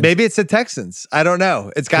divisions. Maybe it's the Texans. I don't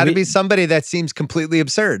know. It's got to be somebody that seems completely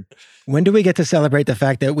absurd. When do we get to celebrate the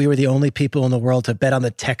fact that we were the only people in the world to bet on the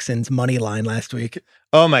Texans money line last week?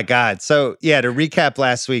 Oh my God. So yeah, to recap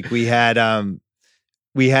last week, we had one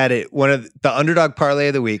of the underdog parlay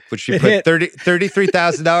of the week, which we put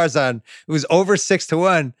 $33,000 on. It was over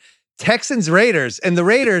 6-1. Texans Raiders, and the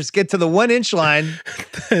Raiders get to the 1-inch line.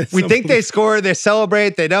 We think they score, they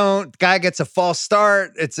celebrate, they don't. Guy gets a false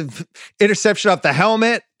start. It's an interception off the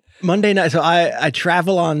helmet. Monday night. So I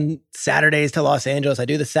travel on Saturdays to Los Angeles. I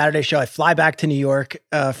do the Saturday show. I fly back to New York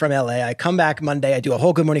from LA. I come back Monday. I do a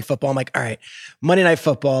whole Good Morning Football. I'm like, all right, Monday Night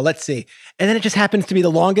Football. Let's see. And then it just happens to be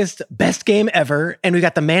the longest, best game ever. And we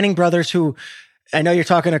got the Manning brothers who I know you're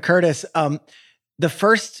talking to Curtis. The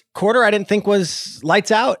first quarter I didn't think was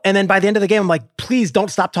lights out. And then by the end of the game, I'm like, please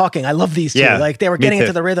don't stop talking. I love these two. Yeah, like they were getting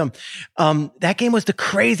into the rhythm. That game was the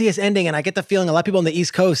craziest ending. And I get the feeling a lot of people on the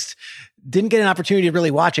East Coast didn't get an opportunity to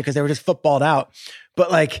really watch it because they were just footballed out.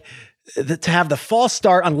 But like to have the false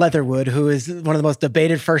start on Leatherwood, who is one of the most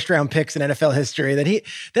debated first round picks in NFL history,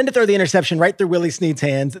 then to throw the interception right through Willie Snead's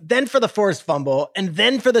hands, then for the forced fumble, and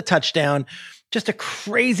then for the touchdown. Just a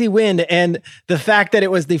crazy win. And the fact that it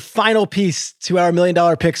was the final piece to our $1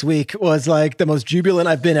 million picks week was like the most jubilant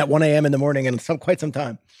I've been at 1 a.m. in the morning in quite some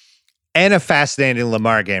time. And a fascinating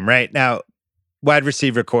Lamar game, right? Now, wide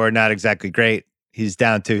receiver core, not exactly great. He's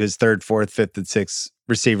down to his third, fourth, fifth, and sixth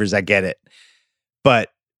receivers. I get it. But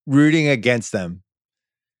rooting against them,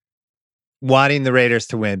 wanting the Raiders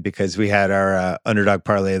to win because we had our underdog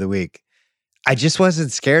parlay of the week. I just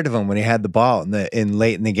wasn't scared of him when he had the ball in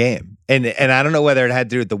late in the game. And I don't know whether it had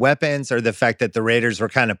to do with the weapons or the fact that the Raiders were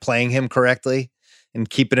kind of playing him correctly and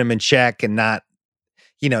keeping him in check and not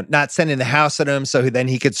sending the house at him so then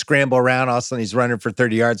he could scramble around. All of a sudden he's running for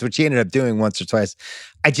 30 yards, which he ended up doing once or twice.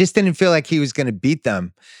 I just didn't feel like he was going to beat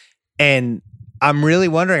them. And I'm really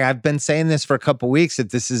wondering, I've been saying this for a couple of weeks, if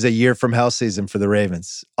this is a year from hell season for the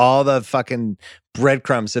Ravens. All the fucking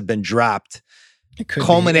breadcrumbs have been dropped,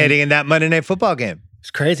 culminating in that Monday Night Football game.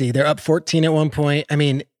 It's crazy. They're up 14 at one point. I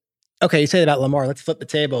mean, okay, you say that about Lamar. Let's flip the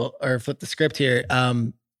table or flip the script here.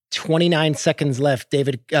 29 seconds left.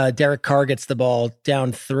 Derek Carr gets the ball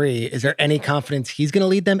down 3. Is there any confidence he's going to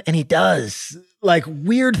lead them? And he does. Like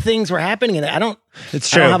weird things were happening. And It's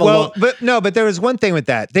true. But there was one thing with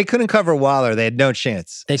that. They couldn't cover Waller. They had no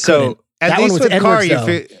chance. They couldn't. At that least one was with Carr,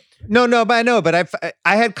 Edwards, but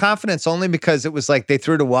I had confidence only because it was like they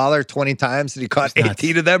threw to Waller 20 times and he caught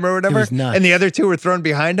 18 of them or whatever. And the other 2 were thrown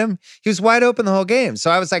behind him. He was wide open the whole game.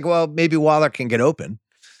 So I was like, well, maybe Waller can get open.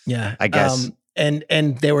 Yeah. I guess. And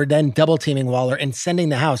they were then double teaming Waller and sending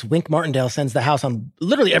the house. Wink Martindale sends the house on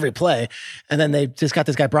literally every play. And then they just got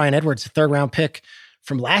this guy, Bryan Edwards, 3rd round pick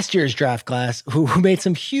from last year's draft class, who made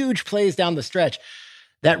some huge plays down the stretch.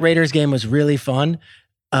 That Raiders game was really fun.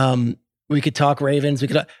 We could talk Ravens.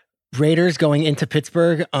 Raiders going into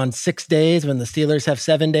Pittsburgh on 6 days when the Steelers have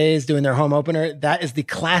 7 days doing their home opener. That is the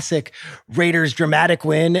classic Raiders dramatic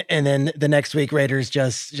win. And then the next week, Raiders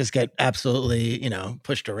just get absolutely,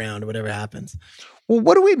 pushed around, whatever happens. Well,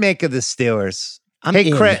 what do we make of the Steelers?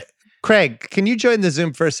 Craig, can you join the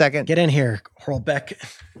Zoom for a second? Get in here, Horlbeck.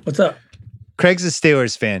 What's up? Craig's a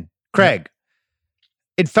Steelers fan. Craig,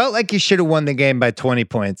 it felt like you should have won the game by 20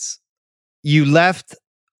 points. You left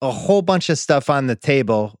a whole bunch of stuff on the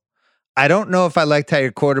table. I don't know if I liked how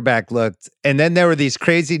your quarterback looked. And then there were these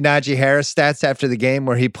crazy Najee Harris stats after the game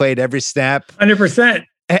where he played every snap. 100%.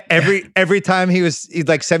 Every time he'd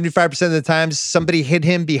like 75% of the times somebody hit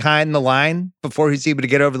him behind the line before he's able to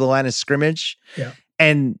get over the line of scrimmage. Yeah.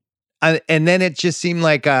 And then it just seemed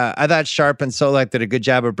like I thought Sharp and Solak did a good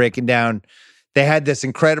job of breaking down. They had this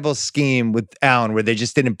incredible scheme with Allen where they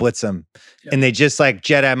just didn't blitz him. Yep. And they just like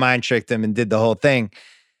Jedi mind tricked him and did the whole thing.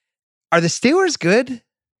 Are the Steelers good?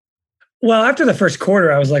 Well, after the first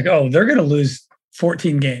quarter, I was like, oh, they're going to lose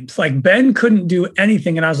 14 games. Like Ben couldn't do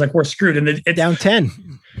anything. And I was like, we're screwed. And it down 10.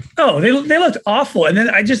 Oh, they looked awful. And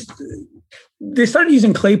then they started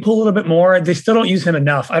using Claypool a little bit more. They still don't use him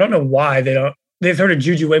enough. I don't know why they throw to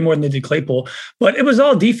Juju way more than they did Claypool, but it was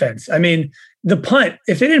all defense. I mean, the punt,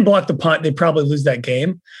 if they didn't block the punt, they'd probably lose that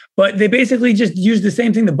game. But they basically just used the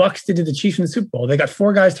same thing the Bucs did to the Chiefs in the Super Bowl. They got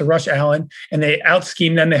 4 guys to rush Allen, and they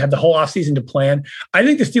out-schemed them. They had the whole offseason to plan. I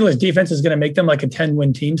think the Steelers' defense is going to make them like a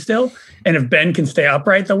 10-win team still. And if Ben can stay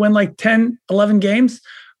upright, they'll win like 10, 11 games.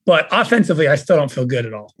 But offensively, I still don't feel good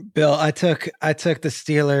at all. Bill, I took the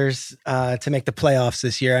Steelers to make the playoffs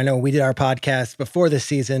this year. I know we did our podcast before this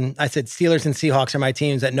season. I said Steelers and Seahawks are my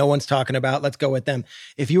teams that no one's talking about. Let's go with them.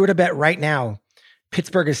 If you were to bet right now,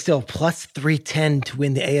 Pittsburgh is still plus 310 to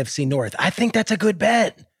win the AFC North. I think that's a good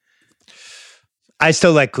bet. I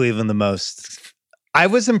still like Cleveland the most. I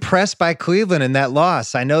was impressed by Cleveland in that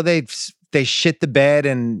loss. I know they shit the bed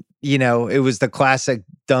and, it was the classic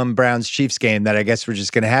dumb Browns-Chiefs game that I guess we're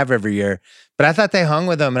just going to have every year. But I thought they hung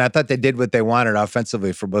with them, and I thought they did what they wanted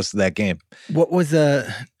offensively for most of that game. What was a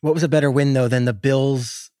better win, though, than the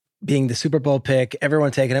Bills being the Super Bowl pick,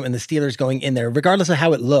 everyone taking them, and the Steelers going in there, regardless of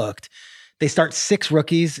how it looked? They start 6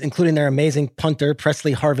 rookies, including their amazing punter,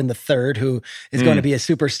 Presley Harvin III, who is going to be a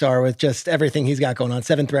superstar with just everything he's got going on.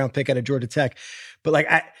 7th-round pick out of Georgia Tech. But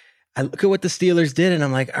I look at what the Steelers did, and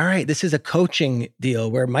I'm like, all right, this is a coaching deal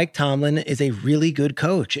where Mike Tomlin is a really good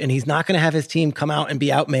coach, and he's not going to have his team come out and be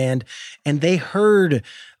outmanned. And they heard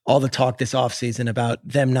all the talk this offseason about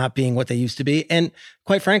them not being what they used to be. And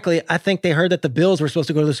quite frankly, I think they heard that the Bills were supposed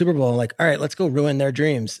to go to the Super Bowl. Like, all right, let's go ruin their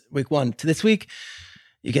dreams. Week 1 to this week,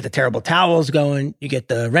 you get the terrible towels going, you get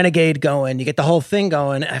the renegade going, you get the whole thing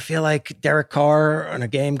going. I feel like Derek Carr on a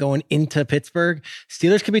game going into Pittsburgh.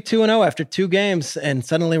 Steelers could be 2-0 after 2 games. And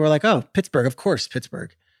suddenly we're like, oh, Pittsburgh, of course,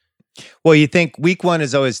 Pittsburgh. Well, you think week 1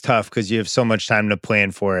 is always tough because you have so much time to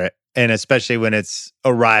plan for it. And especially when it's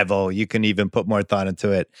a rival, you can even put more thought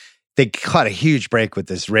into it. They caught a huge break with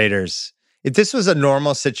this Raiders. If this was a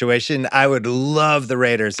normal situation, I would love the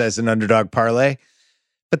Raiders as an underdog parlay.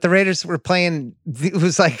 But the Raiders were playing, it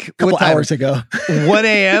was like a couple hours ago, 1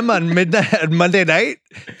 a.m. on Monday night.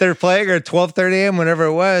 They're playing, or 12:30 a.m., whatever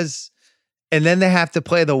it was. And then they have to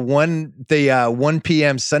play the 1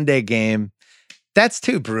 p.m. Sunday game. That's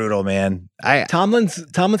too brutal, man. Tomlin's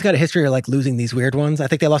got a history of like losing these weird ones. I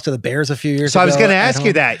think they lost to the Bears a few years ago. So I was going to ask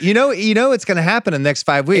you that. You know, it's going to happen in the next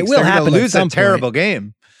 5 weeks. It will happen. They're going to lose a terrible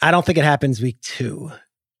game. I don't think it happens week 2.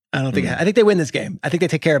 I think they win this game. I think they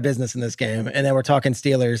take care of business in this game. And then we're talking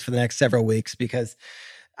Steelers for the next several weeks because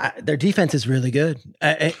their defense is really good.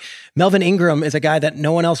 Melvin Ingram is a guy that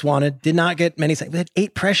no one else wanted, did not get many. We had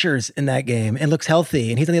 8 pressures in that game and looks healthy.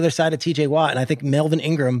 And he's on the other side of TJ Watt. And I think Melvin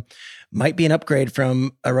Ingram might be an upgrade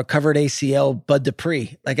from a recovered ACL Bud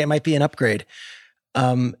Dupree. Like, it might be an upgrade.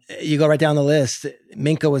 You go right down the list.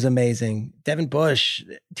 Minka was amazing. Devin Bush,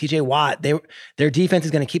 TJ Watt. Their defense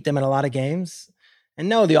is going to keep them in a lot of games. And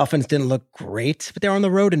no, the offense didn't look great, but they're on the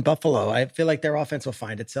road in Buffalo. I feel like their offense will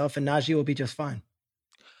find itself, and Najee will be just fine.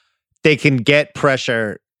 They can get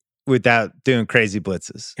pressure without doing crazy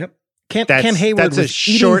blitzes. Yep. Cam Hayward. That's a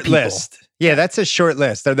short list. Yeah, that's a short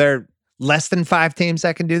list. Are there less than 5 teams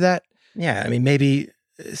that can do that? Yeah, I mean, maybe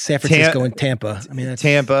San Francisco and Tampa. I mean, that's,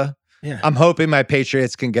 Tampa. Yeah. I'm hoping my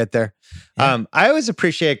Patriots can get there. Yeah. I always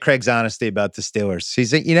appreciate Craig's honesty about the Steelers.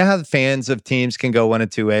 He's, you know how the fans of teams can go one of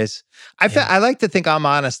 2 ways? I like to think I'm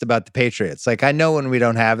honest about the Patriots. Like, I know when we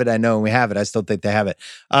don't have it. I know when we have it. I still think they have it.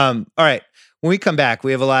 All right. When we come back,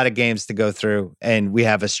 we have a lot of games to go through, and we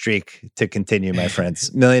have a streak to continue, my friends.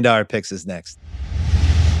 $1 Million Picks is next.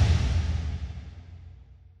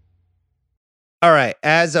 All right.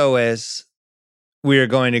 As always, we are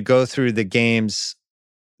going to go through the games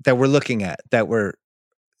that we're looking at, that we're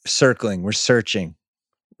circling, we're searching,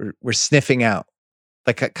 we're sniffing out.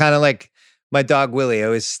 Like, kind of like my dog Willie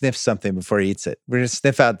always sniffs something before he eats it. We're going to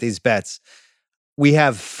sniff out these bets. We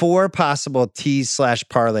have 4 possible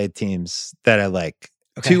tease/parlay teams that I like.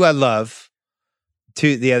 Okay. 2 I love.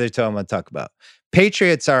 The other 2 I'm going to talk about.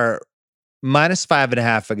 Patriots are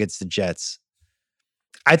 -5.5 against the Jets.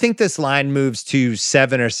 I think this line moves to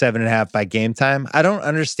 7 or 7.5 by game time. I don't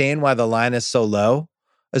understand why the line is so low,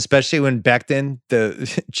 especially when Becton,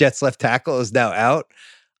 the Jets left tackle, is now out.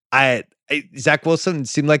 Zach Wilson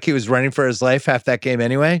seemed like he was running for his life half that game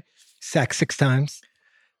anyway. Sacked 6 times.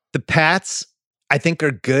 The Pats, I think,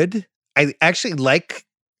 are good. I actually like,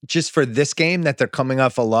 just for this game, that they're coming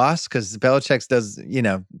off a loss, because Belichick does,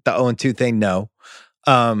 the 0-2 thing. No.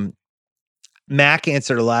 Mac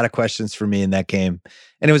answered a lot of questions for me in that game,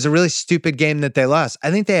 and it was a really stupid game that they lost. I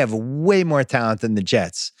think they have way more talent than the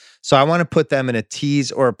Jets, so I want to put them in a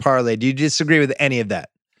tease or a parlay. Do you disagree with any of that?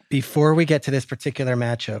 Before we get to this particular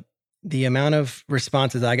matchup, the amount of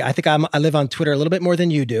responses I think I live on Twitter a little bit more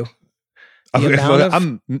than you do.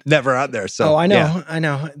 I'm never out there, so I know, yeah. I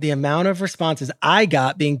know. The amount of responses I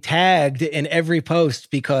got being tagged in every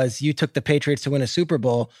post because you took the Patriots to win a Super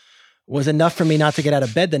Bowl was enough for me not to get out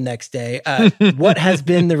of bed the next day. What has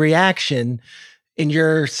been the reaction in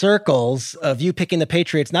your circles of you picking the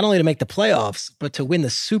Patriots not only to make the playoffs, but to win the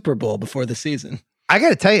Super Bowl before the season? I got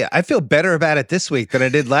to tell you, I feel better about it this week than I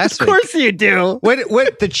did last week. Of course you do.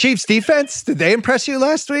 What the Chiefs defense, did they impress you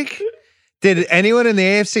last week? Did anyone in the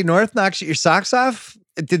AFC North knock your socks off?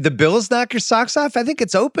 Did the Bills knock your socks off? I think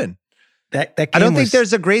it's open. That game I don't think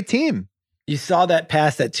there's a great team. You saw that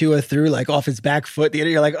pass that Tua threw like off his back foot.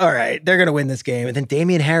 You're like, all right, they're going to win this game. And then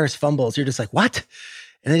Damian Harris fumbles. You're just like, what?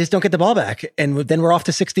 And they just don't get the ball back. And then we're off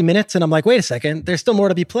to 60 minutes. And I'm like, wait a second, there's still more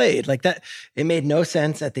to be played. Like that, it made no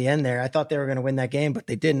sense at the end there. I thought they were going to win that game, but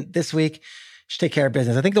they didn't. This week, should take care of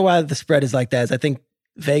business. I think the why the spread is like that is I think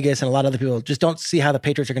Vegas and a lot of other people just don't see how the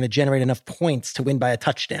Patriots are going to generate enough points to win by a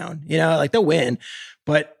touchdown. Like they'll win,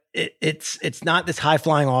 but it's not this high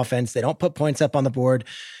flying offense. They don't put points up on the board.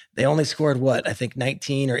 They only scored I think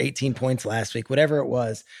 19 or 18 points last week, whatever it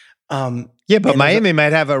was. But Miami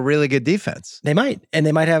might have a really good defense. They might, and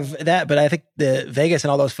they might have that. But I think the Vegas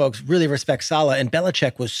and all those folks really respect Saleh, and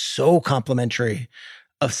Belichick was so complimentary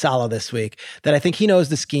of Saleh this week that I think he knows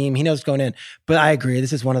the scheme. He knows going in. But I agree.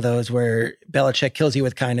 This is one of those where Belichick kills you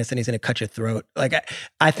with kindness and he's going to cut your throat. Like,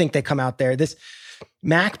 I think they come out there.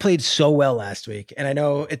 Mac played so well last week. And I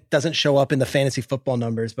know it doesn't show up in the fantasy football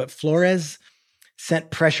numbers, but Flores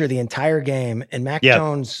sent pressure the entire game. And Mac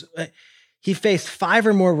Jones, he faced 5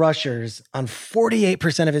 or more rushers on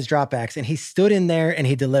 48% of his dropbacks. And he stood in there and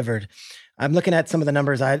he delivered. I'm looking at some of the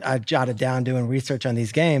numbers I jotted down doing research on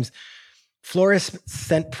these games. Flores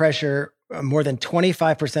sent pressure more than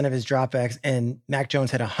 25% of his dropbacks, and Mac Jones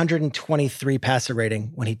had 123 passer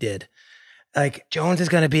rating when he did. Like, Jones is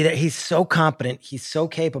going to be there. He's so competent. He's so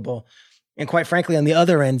capable. And quite frankly, on the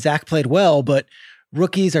other end, Zach played well, but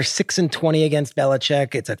rookies are 6-20 against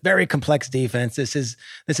Belichick. It's a very complex defense. This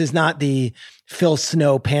is not the Phil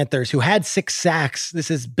Snow Panthers who had 6 sacks. This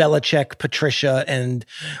is Belichick, Patricia, and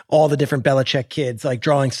all the different Belichick kids like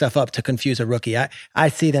drawing stuff up to confuse a rookie. I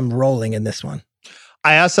see them rolling in this one.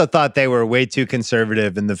 I also thought they were way too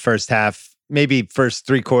conservative in the first half, maybe first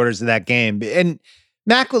 3 quarters of that game. And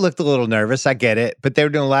Mac looked a little nervous. I get it, but they were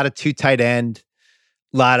doing a lot of 2 tight end,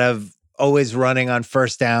 a lot of always running on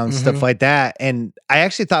first down, stuff like that. And I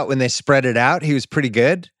actually thought when they spread it out, he was pretty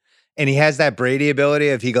good. And he has that Brady ability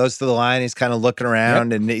if he goes to the line, he's kind of looking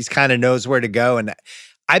around and he's kind of knows where to go. And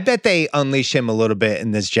I bet they unleash him a little bit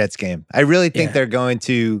in this Jets game. I really think they're going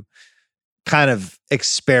to kind of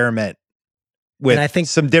experiment with I think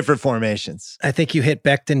some different formations. I think you hit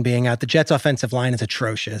Becton being out. The Jets' offensive line is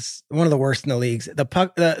atrocious. One of the worst in the leagues.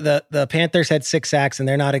 The Panthers had 6 sacks, and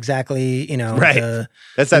they're not exactly, right.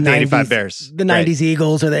 That's not the 85 Bears. The 90s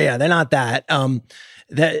Eagles, they're not that.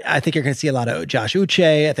 I think you're going to see a lot of Josh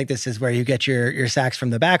Uche. I think this is where you get your sacks from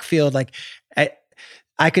the backfield. Like,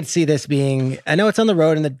 I could see this being, I know it's on the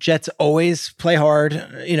road and the Jets always play hard,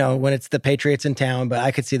 when it's the Patriots in town, but I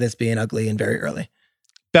could see this being ugly and very early.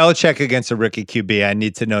 Belichick against a rookie QB. I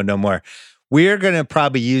need to know no more. We're going to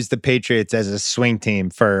probably use the Patriots as a swing team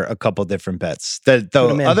for a couple different bets. The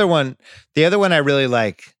other one I really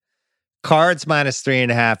like, Cards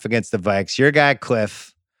 -3.5 against the Vikes. Your guy,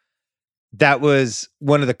 Cliff. That was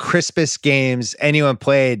one of the crispest games anyone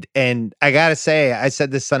played. And I got to say, I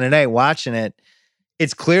said this Sunday night watching it,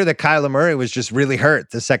 it's clear that Kyler Murray was just really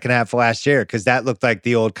hurt the second half of last year because that looked like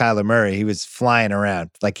the old Kyler Murray. He was flying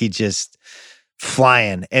around. Like he just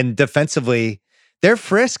flying. And defensively, they're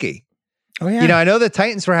frisky. Oh, yeah. I know the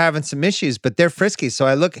Titans were having some issues, but they're frisky.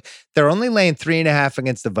 So they're only laying 3.5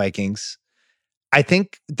 against the Vikings. I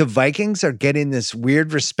think the Vikings are getting this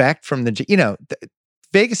weird respect from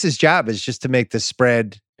Vegas's job is just to make the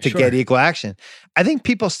spread to get equal action. I think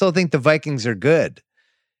people still think the Vikings are good,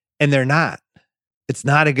 and they're not. It's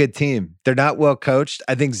not a good team. They're not well coached.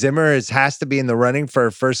 I think Zimmer has to be in the running for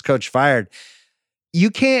a first coach fired. You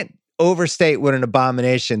can't overstate what an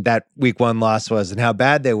abomination that week 1 loss was and how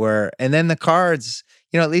bad they were. And then the Cards,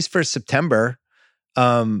 at least for September.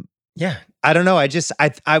 I don't know.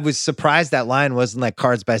 I was surprised that line wasn't like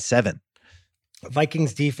Cards by 7.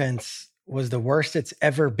 Vikings defense was the worst it's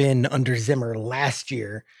ever been under Zimmer last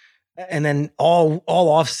year. And then all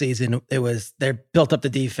off season, they're built up the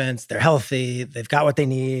defense. They're healthy. They've got what they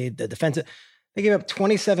need. The defensive, they gave up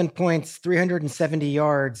 27 points, 370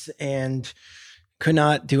 yards, and could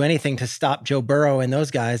not do anything to stop Joe Burrow and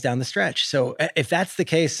those guys down the stretch. So if that's the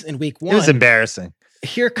case in week 1, it was embarrassing.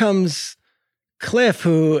 Here comes Cliff,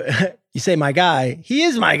 who you say, my guy, he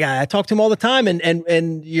is my guy. I talk to him all the time. And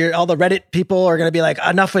all the Reddit people are going to be like,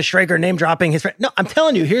 enough with Schrager name dropping his friend. No, I'm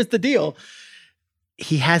telling you, here's the deal.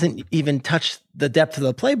 He hasn't even touched the depth of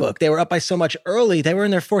the playbook. They were up by so much early. They were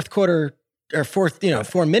in their fourth quarter or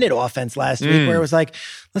 4-minute offense last week where it was like,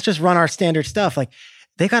 let's just run our standard stuff. Like,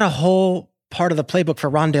 they got a whole part of the playbook for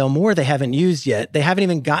Rondale Moore they haven't used yet. They haven't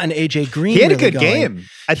even gotten AJ Green. He had really a good game.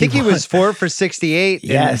 I think he was 4 for 68.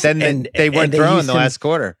 Yes, and then they weren't throwing the last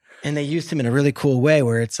quarter. And they used him in a really cool way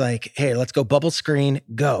where it's like, hey, let's go bubble screen,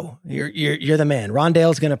 go. You're the man.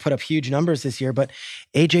 Rondale's going to put up huge numbers this year, but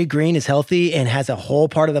AJ Green is healthy and has a whole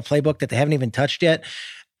part of the playbook that they haven't even touched yet.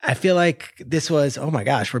 I feel like this was, oh my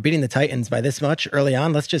gosh, we're beating the Titans by this much early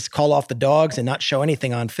on. Let's just call off the dogs and not show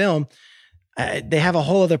anything on film. They have a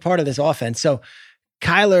whole other part of this offense. So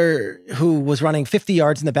Kyler, who was running 50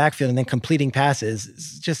 yards in the backfield and then completing passes,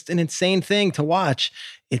 is just an insane thing to watch.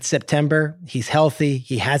 It's September. He's healthy.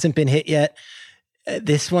 He hasn't been hit yet.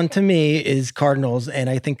 This one to me is Cardinals. And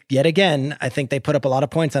I think yet again, they put up a lot of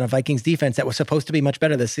points on a Vikings defense that was supposed to be much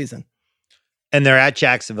better this season. And they're at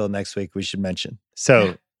Jacksonville next week, we should mention.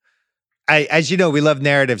 So As you know, we love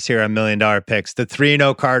narratives here on $1 Million Picks. The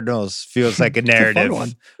 3-0 Cardinals feels like a narrative. A fun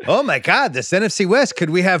one. Oh my God, this NFC West.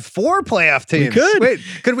 Could we have 4 playoff teams? We could. Wait,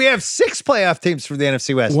 could we have 6 playoff teams for the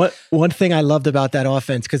NFC West? One thing I loved about that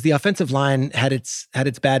offense, because the offensive line had its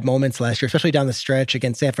bad moments last year, especially down the stretch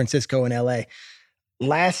against San Francisco and LA.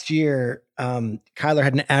 Last year, Kyler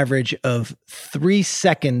had an average of 3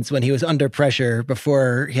 seconds when he was under pressure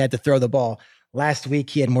before he had to throw the ball. Last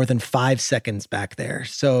week, he had more than 5 seconds back there.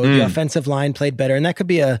 So the offensive line played better. And that could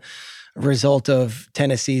be a result of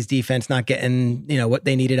Tennessee's defense not getting, what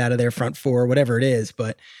they needed out of their front four, whatever it is.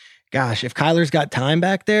 But gosh, if Kyler's got time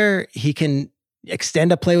back there, he can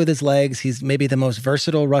extend a play with his legs. He's maybe the most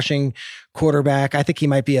versatile rushing quarterback. I think he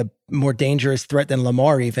might be a more dangerous threat than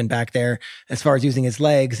Lamar even back there as far as using his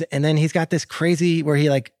legs. And then he's got this crazy where he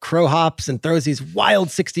like crow hops and throws these wild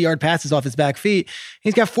 60-yard passes off his back feet.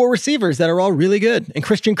 He's got 4 receivers that are all really good. And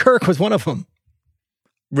Christian Kirk was one of them.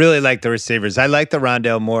 Really like the receivers. I like the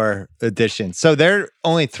Rondale Moore addition. So they're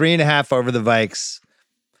only 3.5 over the Vikes.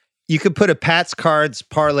 You could put a Pats Cards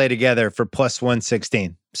parlay together for plus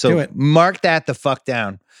 116. So mark that the fuck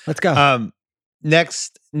down. Let's go.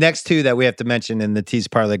 Next 2 that we have to mention in the Tease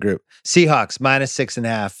parlay group: Seahawks minus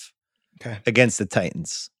 6.5 against the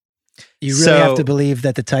Titans. You really have to believe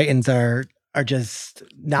that the Titans are just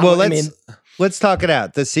not. Well, let's talk it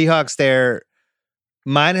out. The Seahawks, they're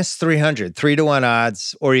minus 300, 3-1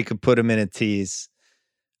 odds, or you could put them in a tease.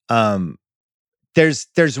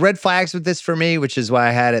 There's red flags with this for me, which is why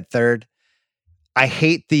I had it third. I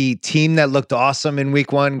hate the team that looked awesome in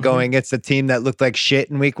week 1 going against the team that looked like shit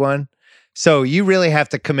in week 1. So you really have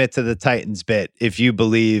to commit to the Titans bit if you're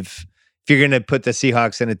going to put the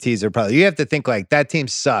Seahawks in a teaser. Probably you have to think like that team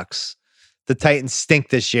sucks. The Titans stink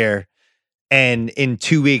this year, and in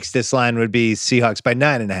 2 weeks this line would be Seahawks by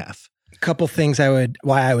 9.5. Couple things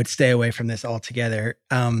why I would stay away from this altogether.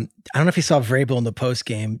 I don't know if you saw Vrabel in the post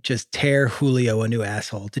game just tear Julio a new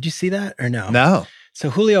asshole. Did you see that or no? No. So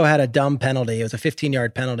Julio had a dumb penalty. It was a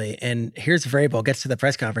 15-yard penalty. And here's Vrabel, gets to the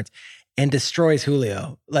press conference and destroys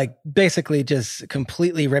Julio. Like basically just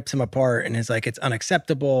completely rips him apart and is like, it's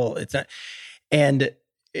unacceptable. It's not. And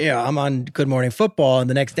I'm on Good Morning Football and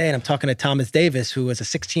the next day and I'm talking to Thomas Davis, who was a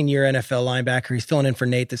 16-year NFL linebacker. He's filling in for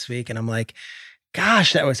Nate this week. And I'm like,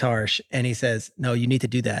 gosh, that was harsh. And he says, no, you need to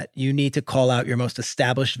do that. You need to call out your most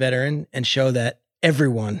established veteran and show that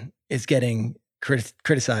everyone is getting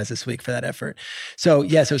criticized this week for that effort. So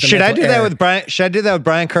yes, it was. Should I do that with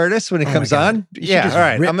Bryan Curtis when he comes on? Yeah, all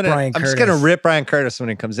right. I'm just gonna rip Bryan Curtis when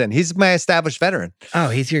he comes in. He's my established veteran. Oh,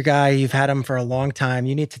 he's your guy. You've had him for a long time.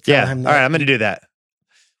 You need to tell him. All right, I'm gonna do that.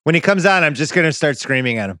 When he comes on, I'm just gonna start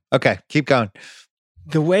screaming at him. Okay, keep going.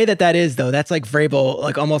 The way that is though, that's like Vrabel,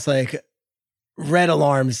 like almost like red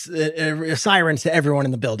alarms, sirens to everyone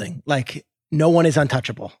in the building. Like no one is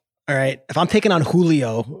untouchable. All right. If I'm taking on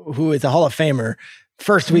Julio, who is a Hall of Famer,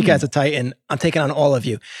 first week as a Titan, I'm taking on all of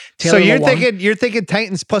you. Taylor so you're thinking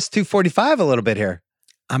Titans plus 245 a little bit here.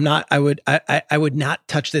 I'm not. I would not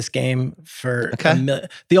touch this game for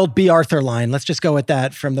the old B. Arthur line. Let's just go with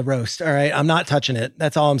that from the roast. All right. I'm not touching it.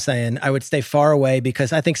 That's all I'm saying. I would stay far away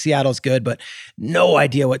because I think Seattle's good, but no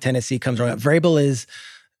idea what Tennessee comes around. Vrabel is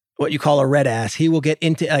what you call a red ass. He will get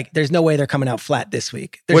into there's no way they're coming out flat this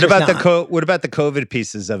week. What about the COVID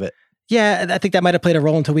pieces of it? Yeah, I think that might have played a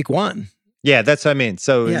role until week 1. Yeah, that's what I mean.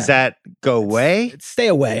 So does that go away? Stay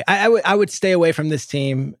away. I would stay away from this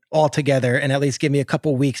team altogether and at least give me a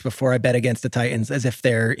couple weeks before I bet against the Titans as if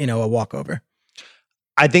they're, a walkover.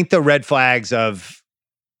 I think the red flags of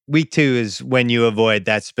week 2 is when you avoid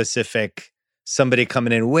that specific somebody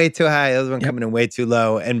coming in way too high, the other one coming in way too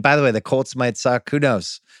low. And by the way, the Colts might suck. Who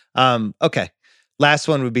knows? Okay. Last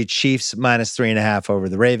one would be Chiefs minus 3.5 over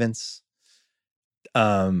the Ravens.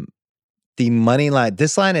 The money line,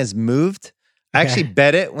 this line has moved. I actually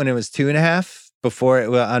bet it when it was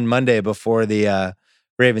 2.5 on Monday before the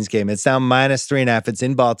Ravens game. It's now minus 3.5. It's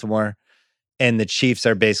in Baltimore, and the Chiefs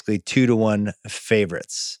are basically 2-1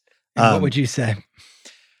 favorites. And what would you say?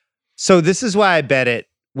 So this is why I bet it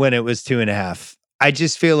when it was 2.5. I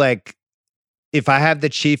just feel like if I have the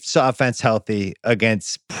Chiefs offense healthy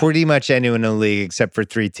against pretty much anyone in the league except for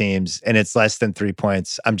 3 teams, and it's less than 3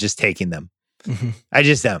 points, I'm just taking them. I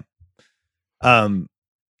just am.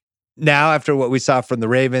 Now, after what we saw from the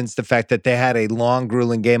Ravens, the fact that they had a long,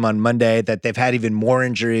 grueling game on Monday, that they've had even more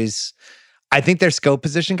injuries, I think their skill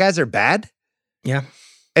position guys are bad. Yeah.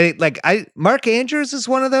 And Mark Andrews is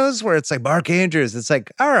one of those where it's like Mark Andrews. It's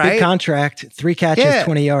like, all right, big contract, 3 catches,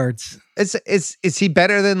 20 yards. Is he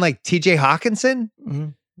better than like TJ Hawkinson? Mm-hmm.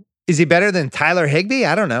 Is he better than Tyler Higbee?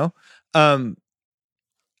 I don't know.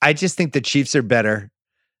 I just think the Chiefs are better.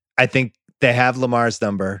 I think they have Lamar's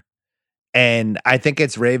number. And I think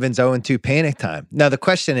it's Ravens 0-2 panic time. Now, the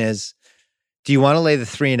question is, do you want to lay the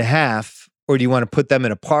 3.5, or do you want to put them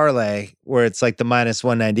in a parlay where it's like the minus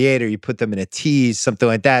 198, or you put them in a tease, something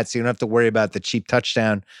like that, so you don't have to worry about the cheap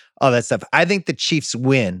touchdown, all that stuff? I think the Chiefs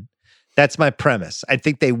win. That's my premise. I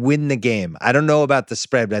think they win the game. I don't know about the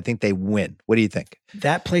spread, but I think they win. What do you think?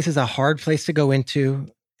 That place is a hard place to go into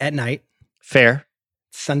at night. Fair.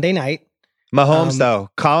 Sunday night. Mahomes, though.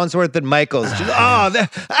 Collinsworth and Michaels.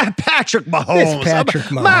 Patrick Mahomes. Patrick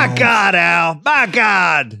Mahomes. My God, Al. My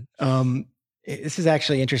God. This is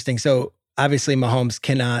actually interesting. So obviously Mahomes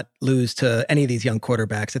cannot lose to any of these young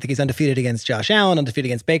quarterbacks. I think he's undefeated against Josh Allen, undefeated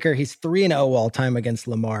against Baker. He's 3-0 all time against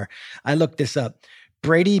Lamar. I looked this up.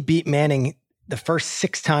 Brady beat Manning the first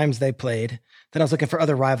 6 times they played. Then I was looking for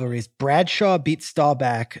other rivalries. Bradshaw beat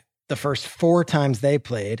Staubach the first 4 times they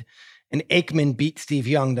played. And Aikman beat Steve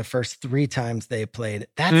Young the first 3 times they played.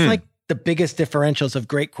 That's like the biggest differentials of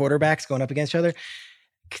great quarterbacks going up against each other.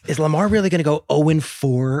 Is Lamar really going to go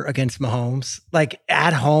 0-4 against Mahomes? Like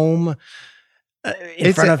at home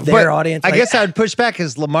in front of their audience? I guess I would push back.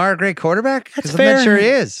 Is Lamar a great quarterback? That's I'm fair. not sure he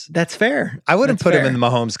is. That's fair. I wouldn't put him in the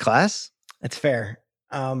Mahomes class. That's fair.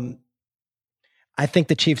 I think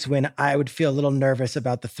the Chiefs win. I would feel a little nervous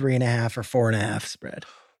about the 3.5 or 4.5 spread.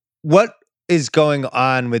 What is going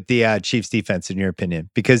on with the Chiefs defense, in your opinion?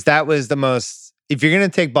 Because that was the most, if you're going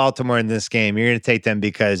to take Baltimore in this game, you're going to take them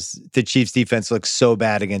because the Chiefs defense looks so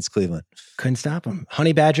bad against Cleveland. Couldn't stop him.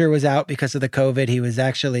 Honey Badger was out because of the COVID. He was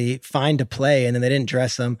actually fine to play, and then they didn't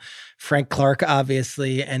dress him. Frank Clark,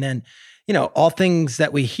 obviously. And then, all things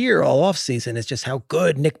that we hear all offseason is just how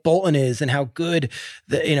good Nick Bolton is and how good,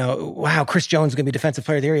 wow, Chris Jones is going to be defensive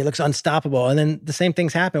player of the year. He looks unstoppable. And then the same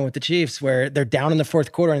things happen with the Chiefs where they're down in the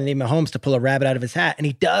fourth quarter and they need Mahomes to pull a rabbit out of his hat. And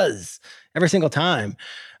he does every single time.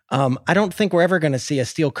 I don't think we're ever going to see a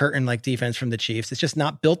steel curtain like defense from the Chiefs. It's just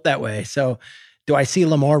not built that way. So do I see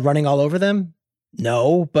Lamar running all over them?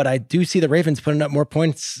 No, but I do see the Ravens putting up more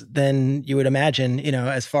points than you would imagine,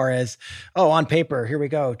 as far as, on paper, here we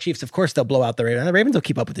go. Chiefs, of course, they'll blow out the Ravens. The Ravens will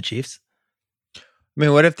keep up with the Chiefs. I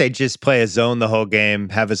mean, what if they just play a zone the whole game,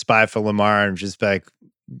 have a spy for Lamar, and just be like,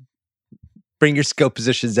 bring your skill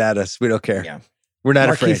positions at us. We don't care. Yeah. We're not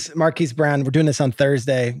afraid. Marquise Brown, we're doing this on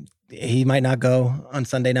Thursday. He might not go on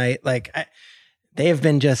Sunday night. They have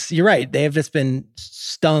been you're right. They have just been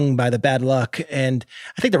stung by the bad luck. And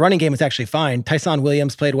I think the running game is actually fine. Tyson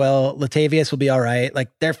Williams played well. Latavius will be all right.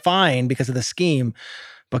 They're fine because of the scheme.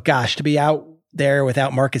 But gosh, to be out there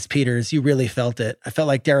without Marcus Peters, you really felt it. I felt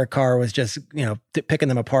like Derek Carr was just, picking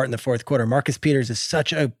them apart in the fourth quarter. Marcus Peters is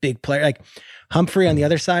such a big player. Humphrey on the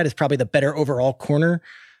other side is probably the better overall corner.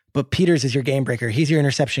 But Peters is your game breaker. He's your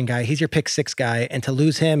interception guy. He's your pick 6 guy. And to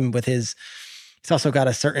lose him with he's also got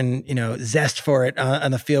a certain, zest for it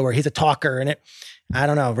on the field where he's a talker. And I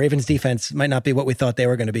don't know, Ravens defense might not be what we thought they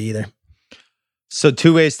were going to be either. So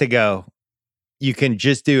 2 ways to go. You can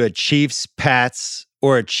just do a Chiefs Pats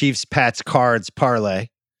or a Chiefs Pats Cards parlay.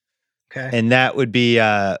 Okay. And that would be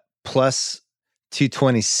plus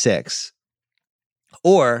 226.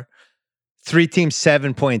 Or 3-team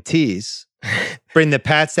 7-point tees. Bring the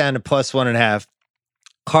Pats down to plus 1.5.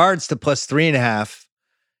 Cards to plus 3.5.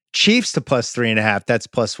 Chiefs to plus 3.5. That's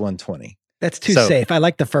plus 120. That's too safe. I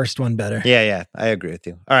like the first one better. Yeah. I agree with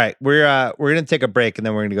you. All right. We're going to take a break and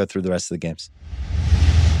then we're going to go through the rest of the games.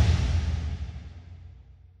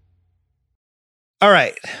 All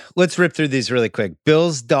right. Let's rip through these really quick.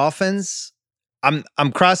 Bills, Dolphins. I'm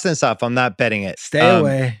crossing this off. I'm not betting it. Stay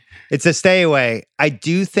away. It's a stay away. I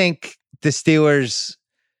do think the Steelers,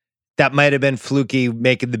 that might have been fluky,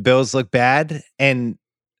 making the Bills look bad. And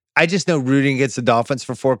I just know rooting against the Dolphins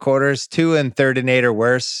for 4 quarters, 2 and 3rd and 8 or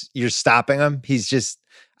worse, you're stopping him. I just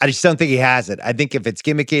don't think he has it. I think if it's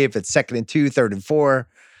gimmicky, if it's 2nd and 2, 3rd and 4,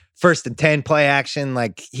 1st and 10 play action,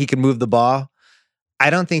 he can move the ball. I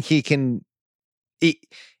don't think he can.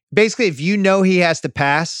 Basically, if you know he has to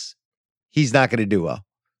pass, he's not going to do well.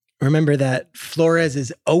 Remember that Flores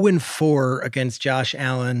is 0-4 against Josh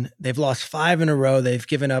Allen. They've lost 5 in a row. They've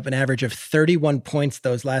given up an average of 31 points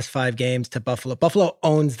those last 5 games to Buffalo. Buffalo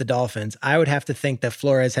owns the Dolphins. I would have to think that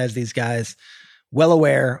Flores has these guys well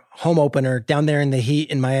aware, home opener, down there in the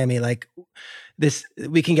heat in Miami. This,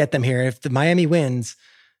 we can get them here. If the Miami wins,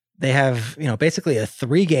 they have, basically a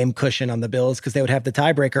 3-game cushion on the Bills because they would have the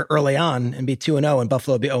tiebreaker early on and be 2-0 and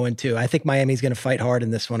Buffalo would be 0-2. I think Miami's going to fight hard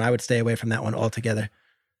in this one. I would stay away from that one altogether.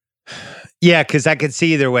 Yeah, because I could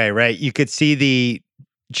see either way, right? You could see the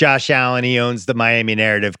Josh Allen, he owns the Miami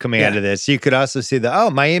narrative coming out of this. You could also see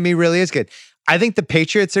Miami really is good. I think the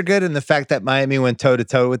Patriots are good, and the fact that Miami went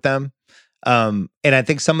toe-to-toe with them. And I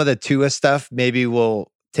think some of the Tua stuff maybe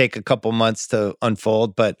will take a couple months to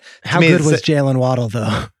unfold. But how good was Jalen Waddle,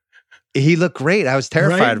 though? He looked great. I was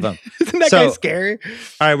terrified of him. Isn't that guy scary?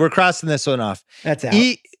 All right, we're crossing this one off. That's out.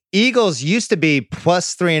 Eagles used to be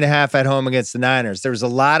plus 3.5 at home against the Niners. There was a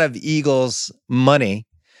lot of Eagles money.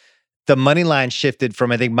 The money line shifted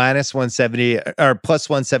from, I think, minus 170 or plus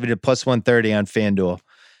 170 to plus 130 on FanDuel.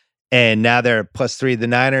 And now they're plus 3. The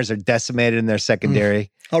Niners are decimated in their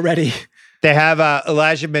secondary. Already. They have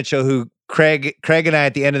Elijah Mitchell, who Craig and I,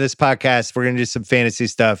 at the end of this podcast, we're going to do some fantasy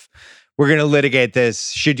stuff. We're going to litigate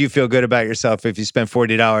this. Should you feel good about yourself if you spend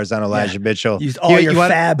 $40 on Elijah Mitchell? Use all your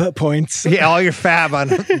fab points. Yeah, all your fab on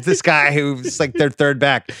this guy who's like their third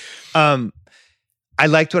back. I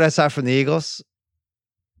liked what I saw from the Eagles.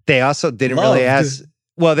 They also didn't really ask.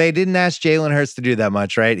 Well, they didn't ask Jalen Hurts to do that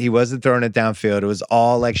much, right? He wasn't throwing it downfield. It was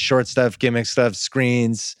all like short stuff, gimmick stuff,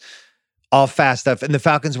 screens, all fast stuff. And the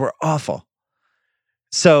Falcons were awful.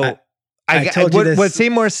 So what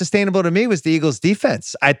seemed more sustainable to me was the Eagles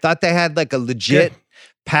defense. I thought they had like a legit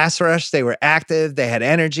pass rush. They were active. They had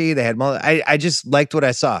energy. They had I just liked what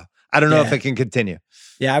I saw. I don't know if it can continue.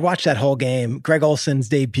 Yeah, I watched that whole game. Greg Olson's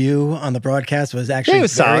debut on the broadcast was actually very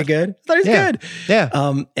solid. Good. I thought he was good.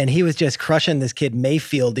 Yeah. And he was just crushing this kid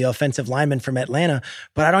Mayfield, the offensive lineman from Atlanta.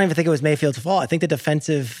 But I don't even think it was Mayfield's fault. I think the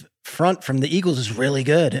defensive front from the Eagles is really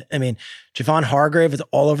good. I mean, Javon Hargrave was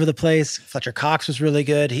all over the place. Fletcher Cox was really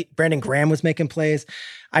good. Brandon Graham was making plays.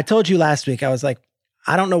 I told you last week, I was like,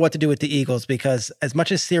 I don't know what to do with the Eagles because as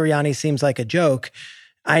much as Sirianni seems like a joke,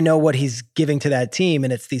 I know what he's giving to that team,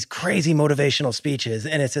 and it's these crazy motivational speeches,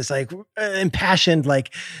 and it's just like impassioned,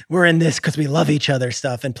 like we're in this because we love each other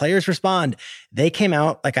stuff, and players respond. They came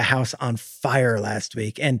out like a house on fire last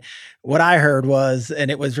week, and what I heard was,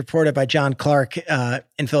 and it was reported by John Clark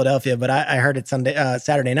in Philadelphia, but I heard it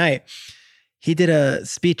Saturday night. He did a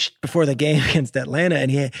speech before the game against Atlanta,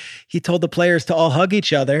 and he told the players to all hug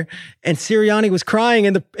each other, and Sirianni was crying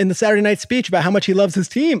in the Saturday night speech about how much he loves his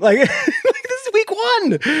team, like. Week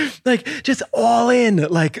 1, like just all in,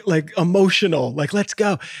 like emotional, like let's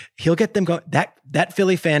go. He'll get them going. That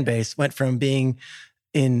Philly fan base went from being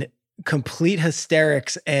in complete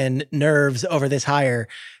hysterics and nerves over this hire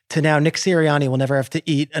to now Nick Sirianni will never have to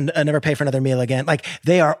eat and never pay for another meal again. Like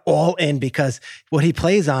they are all in because what he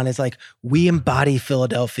plays on is like, we embody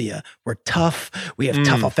Philadelphia. We're tough. We have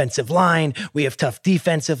tough offensive line. We have tough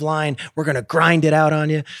defensive line. We're going to grind it out on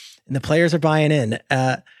you. And the players are buying in.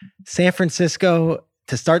 San Francisco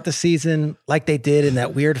to start the season like they did in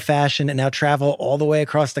that weird fashion and now travel all the way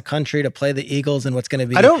across the country to play the Eagles and what's going to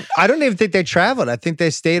be. I don't even think they traveled. I think they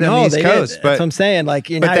stayed on the East Coast. But that's what I'm saying. Like,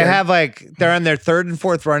 they're on their third and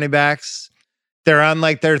fourth running backs. They're on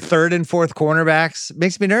like their third and fourth cornerbacks.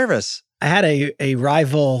 Makes me nervous. I had a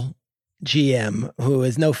rival GM who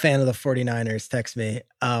is no fan of the 49ers text me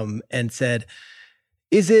and said,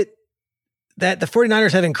 is it that the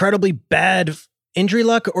 49ers have incredibly bad injury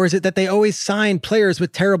luck, or is it that they always sign players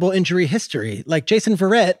with terrible injury history? Like Jason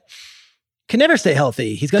Verrett can never stay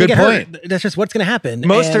healthy. He's going to get hurt. That's just what's going to happen.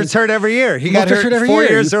 Mostert's hurt every year. He got hurt 4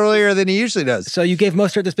 years earlier than he usually does. So you gave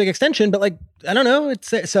Mostert this big extension, but like, I don't know.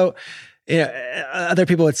 Other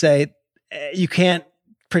people would say you can't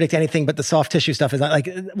predict anything, but the soft tissue stuff is not like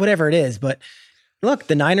whatever it is. But look,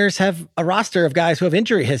 the Niners have a roster of guys who have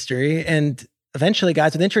injury history, and eventually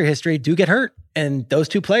guys with injury history do get hurt. And those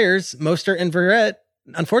two players, Mostert and Verrett,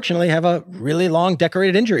 unfortunately have a really long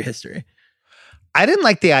decorated injury history. I didn't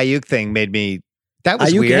like the Ayuk thing. That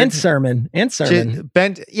was Ayuk weird. And Sermon.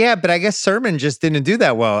 But I guess Sermon just didn't do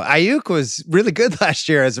that well. Ayuk was really good last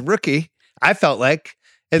year as a rookie, I felt like.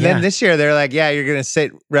 And then this year they're like, yeah, you're going to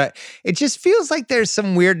sit right. It just feels like there's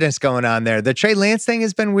some weirdness going on there. The Trey Lance thing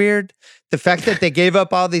has been weird. The fact that they gave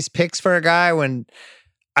up all these picks for a guy when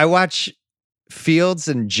I watch Fields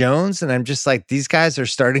and Jones, and I'm just like, these guys are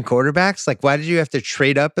starting quarterbacks. Like, why did you have to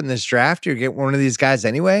trade up in this draft? You get one of these guys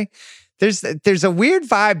anyway. There's a weird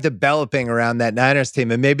vibe developing around that Niners team,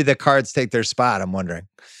 and maybe the Cards take their spot. I'm wondering.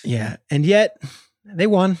 Yeah, and yet they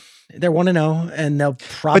won. They're 1-0, and they'll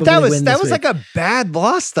probably. But that was like a bad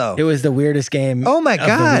loss, though. It was the weirdest game. Oh my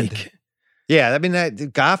God! Of the week. Yeah, I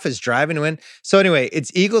mean, Goff is driving to win. So anyway,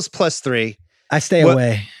 it's Eagles +3. I stay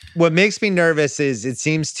away. What makes me nervous is it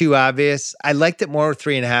seems too obvious. I liked it more with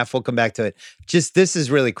 3.5. We'll come back to it. This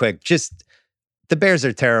is really quick. Just the Bears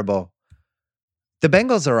are terrible. The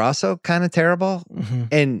Bengals are also kind of terrible. Mm-hmm.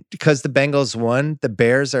 And because the Bengals won, the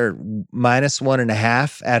Bears are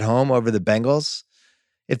 -1.5 at home over the Bengals.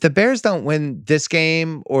 If the Bears don't win this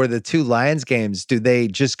game or the 2 Lions games, do they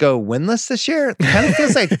just go winless this year? It kind of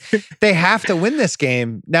feels like they have to win this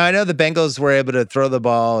game. Now, I know the Bengals were able to throw the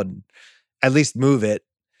ball and at least move it.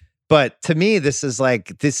 But to me, this is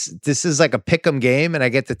like this is like a pick'em game, and I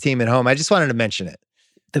get the team at home. I just wanted to mention it.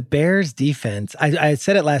 The Bears defense, I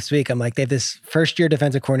said it last week. I'm like, they have this first-year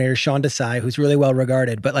defensive coordinator, Sean Desai, who's really well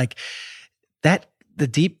regarded. But like the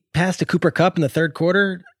deep pass to Cooper Kupp in the third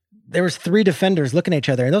quarter, there was 3 defenders looking at each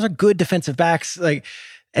other, and those are good defensive backs. Like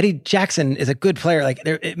Eddie Jackson is a good player. Like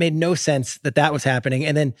it made no sense that was happening.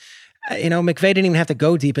 And then, McVay didn't even have to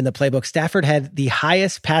go deep in the playbook. Stafford had the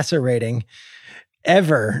highest passer rating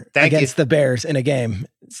ever against the Bears in a game.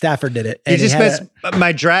 Stafford did it. And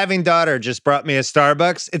my driving daughter just brought me a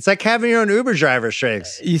Starbucks. It's like having your own Uber driver,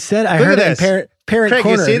 Shrigs. You said I heard it in parent Craig,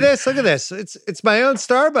 corner. You see this? Look at this. It's my own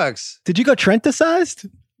Starbucks. Did you go Trent-sized?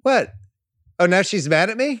 What? Oh, now she's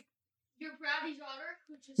mad at me? Your driving daughter?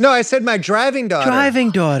 No, I said my driving daughter.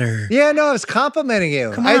 Driving daughter. Yeah, no, I was complimenting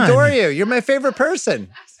you. I adore you. You're my favorite person.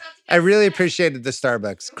 I really appreciated the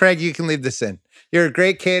Starbucks. Craig, you can leave this in. You're a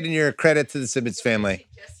great kid, and you're a credit to the Simmons family.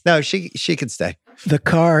 No, she can stay. The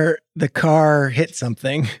car hit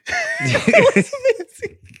something.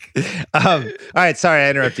 All right, sorry, I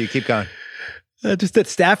interrupted you. Keep going. Just that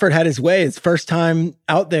Stafford had his way. His first time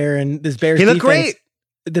out there, and this Bears he looked defense, great.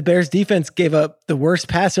 The Bears defense gave up the worst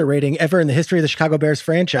passer rating ever in the history of the Chicago Bears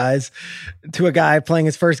franchise to a guy playing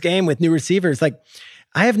his first game with new receivers. Like,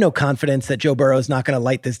 I have no confidence that Joe Burrow is not going to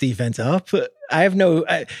light this defense up. At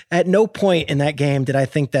no point in that game did I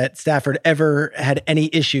think that Stafford ever had any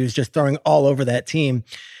issues just throwing all over that team.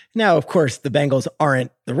 Now, of course, the Bengals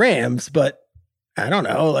aren't the Rams, but I don't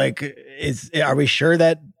know. Like, are we sure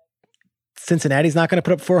that Cincinnati's not going to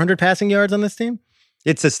put up 400 passing yards on this team?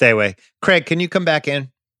 It's a stay away. Craig, can you come back in?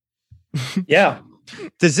 Yeah.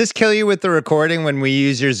 Does this kill you with the recording when we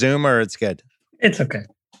use your Zoom, or it's good? It's okay.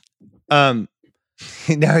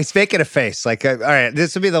 No, he's making a face. Like, all right,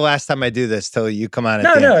 this will be the last time I do this till you come on.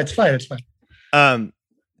 No, it's fine. It's fine.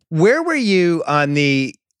 Where were you on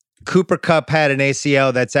the Cooper Kupp had an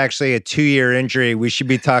ACL that's actually a 2-year injury? We should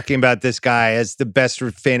be talking about this guy as the best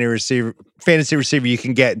fantasy receiver you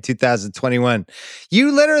can get in 2021.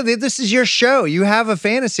 You literally, this is your show. You have a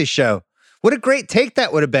fantasy show. What a great take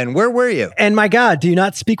that would have been. Where were you? And my God, do you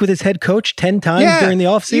not speak with his head coach 10 times during the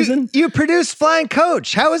offseason? You produced Flying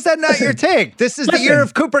Coach. How is that not your take? This is the year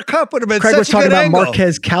of Cooper Kupp. Would have been Craig such was a talking good about angle.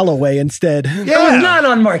 Marquez Callaway instead. Yeah. I was not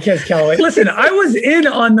on Marquez Callaway. Listen, I was in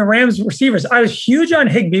on the Rams receivers. I was huge on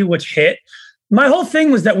Higbee, which hit. My whole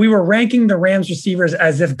thing was that we were ranking the Rams receivers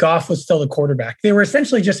as if Goff was still the quarterback. They were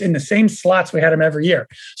essentially just in the same slots we had him every year.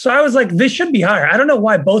 So I was like, this should be higher. I don't know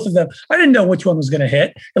why both of them. I didn't know which one was going to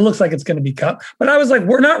hit. It looks like it's going to be Kupp. But I was like,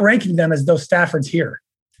 we're not ranking them as though Stafford's here.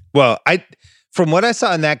 Well, from what I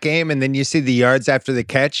saw in that game, and then you see the yards after the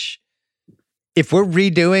catch, if we're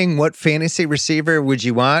redoing what fantasy receiver would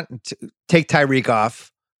you want? Take Tyreek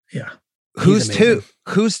off. Yeah. Who's two?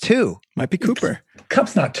 Who's two? Might be Cooper.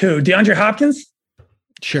 Kupp's not two. DeAndre Hopkins?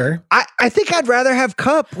 Sure. I think I'd rather have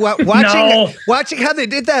Kupp. Watching how they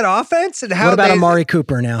did that offense and how. What about Amari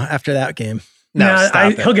Cooper now after that game? No,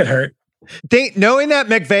 he'll get hurt. Knowing that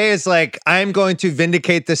McVay is like, I'm going to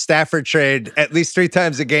vindicate the Stafford trade at least 3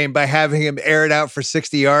 times a game by having him air it out for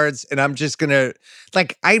 60 yards, and I'm just gonna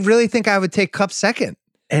I really think I would take Kupp second.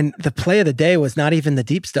 And the play of the day was not even the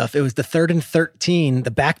deep stuff. It was the 3rd and 13,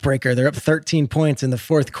 the backbreaker. They're up 13 points in the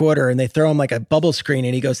 4th quarter, and they throw him like a bubble screen,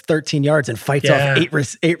 and he goes 13 yards and fights off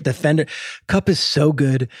 8 defender. Kupp is so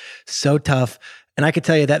good, so tough. And I could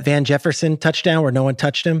tell you that Van Jefferson touchdown where no one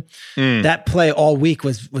touched him, that play all week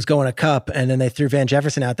was going to Kupp, and then they threw Van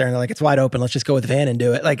Jefferson out there, and they're like, it's wide open. Let's just go with Van and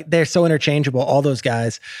do it. Like, they're so interchangeable, all those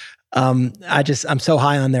guys. I'm so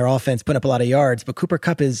high on their offense, putting up a lot of yards, but Cooper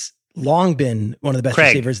Kupp is long been one of the best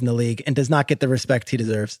receivers in the league and does not get the respect he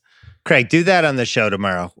deserves. Craig, do that on the show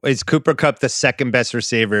tomorrow. Is Cooper Kupp the second best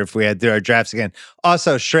receiver if we had to do our drafts again?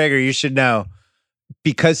 Also, Schrager, you should know,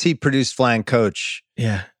 because he produced Flying Coach,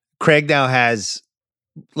 Craig now has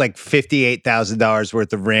like $58,000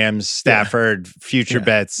 worth of Rams, Stafford, future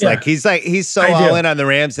bets. Yeah. He's so all in on the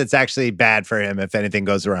Rams, it's actually bad for him if anything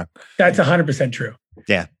goes wrong. That's 100% true.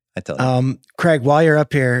 Yeah. I tell you. Craig, while you're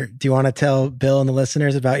up here, do you want to tell Bill and the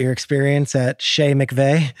listeners about your experience at Shea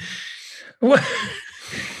McVay?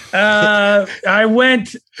 I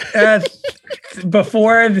went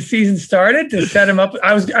before the season started to set him up.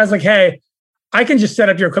 I was like, hey, I can just set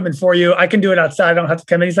up your equipment for you. I can do it outside. I don't have to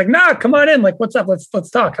come in. He's like, nah, come on in. Like, what's up? Let's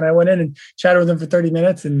talk. And I went in and chatted with him for 30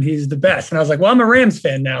 minutes, and he's the best. And I was like, well, I'm a Rams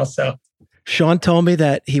fan now, so. Sean told me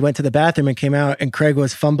that he went to the bathroom and came out, and Craig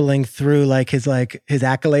was fumbling through his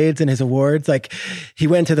accolades and his awards. Like, he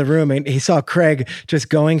went to the room and he saw Craig just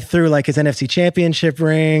going through his NFC Championship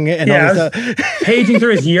ring and all this stuff. Paging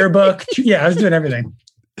through his yearbook. Yeah, I was doing everything.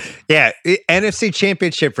 Yeah, NFC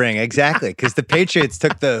Championship ring, exactly, because the Patriots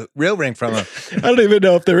took the real ring from them. I don't even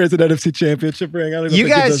know if there is an NFC Championship ring. I don't even You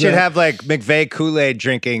think guys should have like McVay Kool-Aid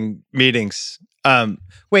drinking meetings.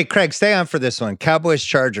 Wait, Craig, stay on for this one. Cowboys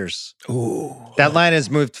Chargers. Ooh. That line has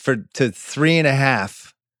moved to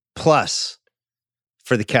 3.5 plus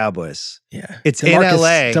for the Cowboys. Yeah. It's in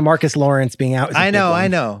LA. DeMarcus Lawrence being out. I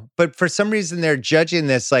know. But for some reason, they're judging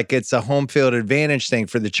this like it's a home field advantage thing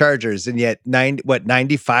for the Chargers. And yet,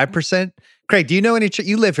 95%? Craig, do you know any?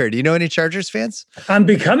 You live here. Do you know any Chargers fans? I'm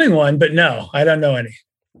becoming one, but no, I don't know any.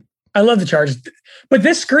 I love the Chargers. But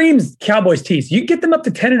this screams Cowboys tease. You can get them up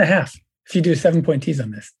to 10.5 if you do a 7-point tease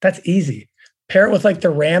on this. That's easy. Pair it with like the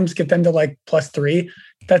Rams, get them to like +3.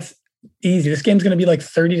 That's easy. This game's going to be like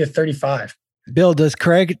 30 to 35. Bill, does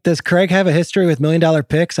Craig have a history with $1 million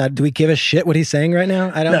picks? Do we give a shit what he's saying right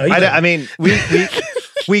now? I don't. No, I mean, we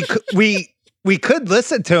could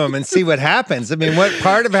listen to him and see what happens. I mean, what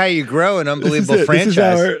part of how you grow an unbelievable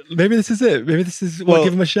franchise? Maybe this is it. Maybe this is. We'll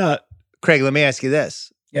give him a shot. Craig, let me ask you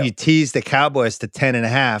this: You tease the Cowboys to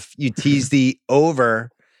 10.5. You tease the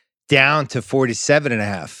over down to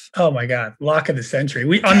 47.5. Oh my God, lock of the century.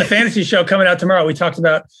 We on the fantasy show coming out tomorrow. We talked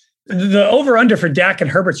about the over/under for Dak and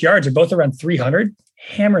Herbert's yards are both around 300.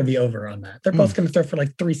 Hammer the over on that. They're both going to throw for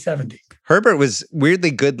like 370. Herbert was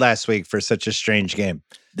weirdly good last week for such a strange game.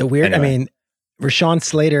 I mean, Rashawn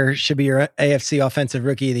Slater should be your AFC Offensive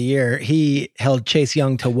Rookie of the Year. He held Chase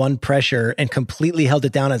Young to one pressure and completely held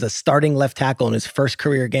it down as a starting left tackle in his first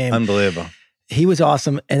career game. Unbelievable. He was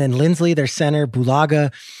awesome. And then Lindsley, their center,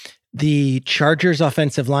 Bulaga. The Chargers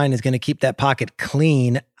offensive line is going to keep that pocket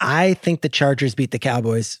clean. I think the Chargers beat the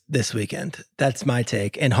Cowboys this weekend. That's my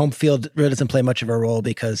take. And home field really doesn't play much of a role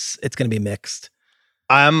because it's going to be mixed.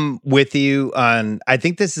 I'm with you on, I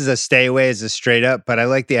think this is a stay away as a straight up, but I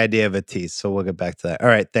like the idea of a tease. So we'll get back to that. All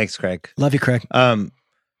right. Thanks, Craig. Love you, Craig.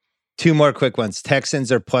 2 more quick ones.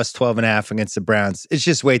 Texans are +12.5 against the Browns. It's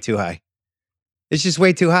just way too high. It's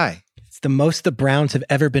the most the Browns have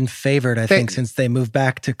ever been favored, I think, since they moved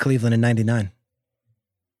back to Cleveland in 99.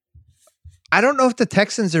 I don't know if the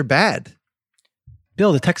Texans are bad.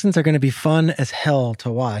 Bill, the Texans are going to be fun as hell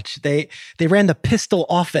to watch. They ran the pistol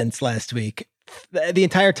offense last week. The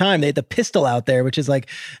entire time, they had the pistol out there, which is like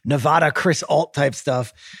Nevada Chris Alt type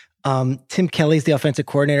stuff. Tim Kelly's the offensive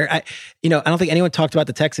coordinator. I don't think anyone talked about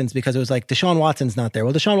the Texans because it was like Deshaun Watson's not there.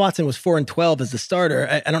 Well, Deshaun Watson was 4-12 as the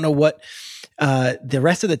starter. I don't know what the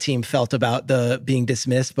rest of the team felt about the being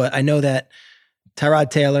dismissed, but I know that Tyrod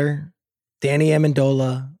Taylor, Danny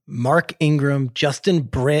Amendola, Mark Ingram, Justin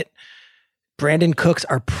Britt, Brandon Cooks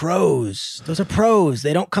are pros. Those are pros.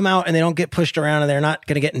 They don't come out and they don't get pushed around and they're not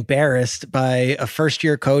going to get embarrassed by a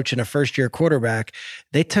first-year coach and a first-year quarterback.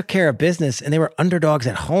 They took care of business and they were underdogs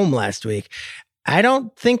at home last week. I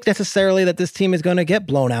don't think necessarily that this team is going to get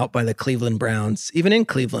blown out by the Cleveland Browns, even in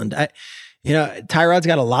Cleveland. Tyrod's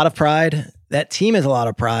got a lot of pride. That team has a lot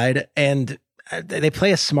of pride and they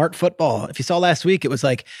play a smart football. If you saw last week, it was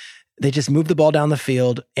like, they just moved the ball down the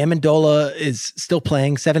field. Amendola is still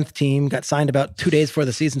playing, 7th team, got signed about 2 days before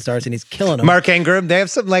the season starts, and he's killing them. Mark Ingram, they have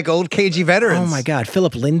some like old cagey veterans. Oh my God.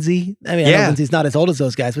 Philip Lindsay. I mean, I know Lindsay's not as old as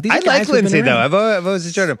those guys, but these guys like Lindsay though. I've always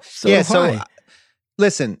enjoyed him. So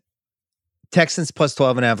listen, Texans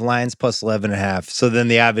 +12.5, Lions +11.5. So then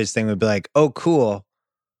the obvious thing would be like, oh, cool.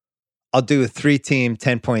 I'll do a 3-team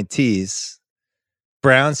 10-point tease.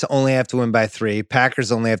 Browns only have to win by 3.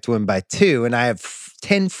 Packers only have to win by 2. And I have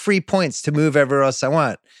 10 free points to move everywhere else I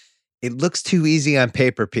want. It looks too easy on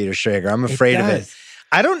paper, Peter Schrager. I'm afraid of it.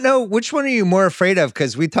 I don't know. Which one are you more afraid of?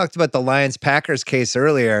 Because we talked about the Lions-Packers case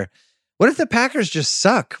earlier. What if the Packers just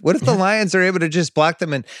suck? What if the Lions are able to just block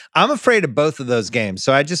them? And I'm afraid of both of those games.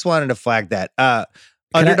 So I just wanted to flag that.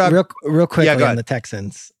 Underdog. Real quickly on the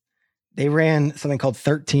Texans. They ran something called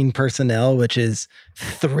 13 personnel, which is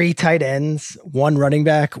 3 tight ends, 1 running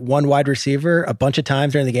back, 1 wide receiver, a bunch of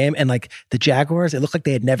times during the game. And like the Jaguars, it looked like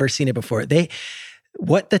they had never seen it before.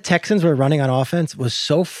 What the Texans were running on offense was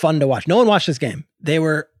so fun to watch. No one watched this game. They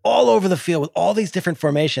were all over the field with all these different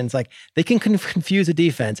formations. Like they can confuse a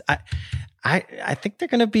defense. I think they're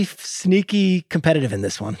going to be sneaky competitive in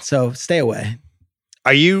this one. So stay away.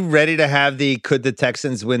 Are you ready to have could the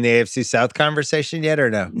Texans win the AFC South conversation yet or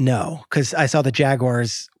no? No, because I saw the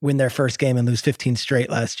Jaguars win their first game and lose 15 straight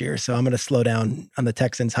last year. So I'm going to slow down on the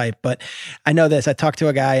Texans hype. But I know this. I talked to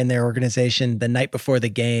a guy in their organization the night before the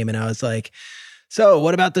game and I was like, so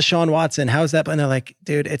what about Deshaun Watson? How's that? And they're like,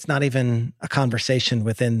 dude, it's not even a conversation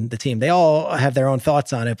within the team. They all have their own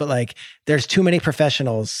thoughts on it, but like there's too many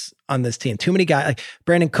professionals on this team. Too many guys. Like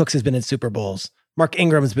Brandon Cooks has been in Super Bowls. Mark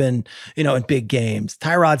Ingram's been, in big games.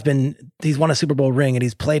 Tyrod's he's won a Super Bowl ring and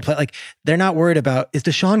he's played. Like, they're not worried about, is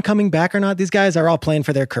Deshaun coming back or not? These guys are all playing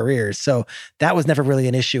for their careers. So that was never really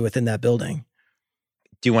an issue within that building.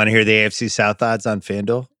 Do you want to hear the AFC South odds on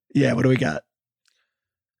FanDuel? Yeah, what do we got?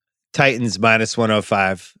 Titans minus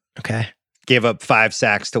 105. Okay. Gave up 5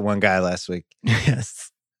 sacks to one guy last week.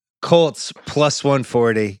 Yes. Colts plus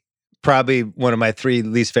 140. Probably one of my 3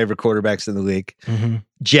 least favorite quarterbacks in the league. Mm-hmm.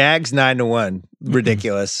 Jags 9-1.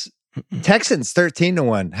 Ridiculous. Mm-mm. Texans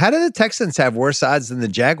 13-1. How do the Texans have worse odds than the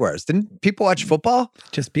Jaguars? Didn't people watch football?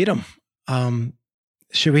 Just beat them.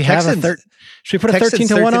 Should we have should we put a Texans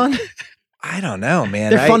 13-1 on? I don't know, man.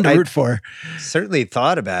 They're fun to root for. Certainly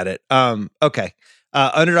thought about it. Okay.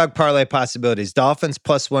 Underdog parlay possibilities. Dolphins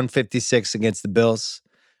plus 156 against the Bills.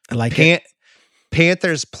 I like it.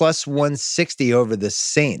 Panthers plus 160 over the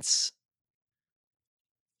Saints.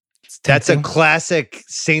 That's a classic.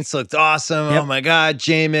 Saints looked awesome. Yep. Oh my God,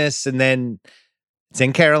 Jameis. And then it's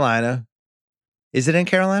in Carolina. Is it in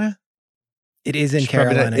Carolina? It is in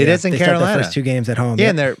Carolina. It is in They Carolina. start the first 2 games at home. Yeah, Yep.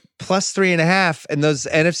 and they're plus 3.5. And those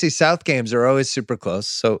NFC South games are always super close.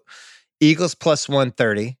 So Eagles plus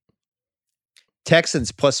 130.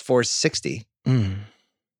 Texans plus 460.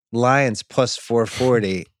 Lions plus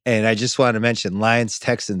 440. And I just want to mention Lions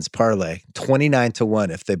Texans parlay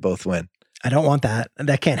 29-1 if they both win. I don't want that.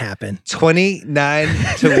 That can't happen. 29-1.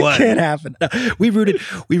 That can't happen. No, we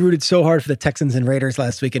rooted so hard for the Texans and Raiders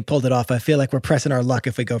last week and pulled it off. I feel like we're pressing our luck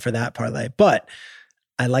if we go for that parlay. But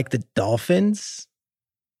I like the Dolphins.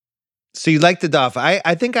 So you like the Dolphins?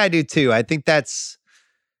 I think I do too. I think I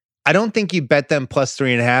don't think you bet them plus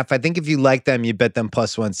 3.5. I think if you like them, you bet them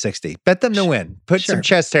plus 160. Bet them to win. Put some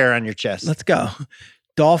chest hair on your chest. Let's go.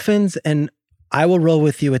 Dolphins, and I will roll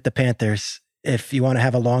with you at the Panthers if you want to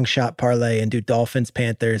have a long shot parlay and do Dolphins,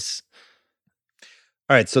 Panthers.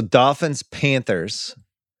 All right, so Dolphins, Panthers.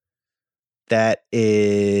 That is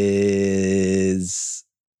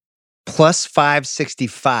plus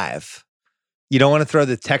 565. You don't want to throw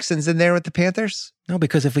the Texans in there with the Panthers? No,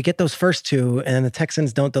 because if we get those first 2 and the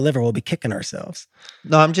Texans don't deliver, we'll be kicking ourselves.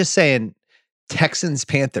 No, I'm just saying Texans,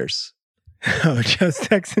 Panthers. Oh, just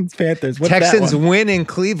Texans, Panthers. What's Texans that one? win in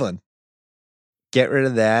Cleveland. Get rid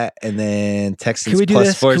of that, and then Texans Can we do plus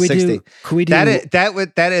this? 460. Can we do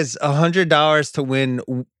That is $100 to win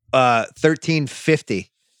 $13.50.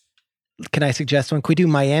 Can I suggest one? Can we do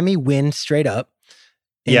Miami win straight up?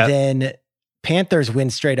 And then Panthers win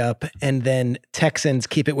straight up, and then Texans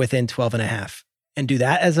keep it within 12.5. And do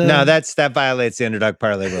that as a No, that violates the underdog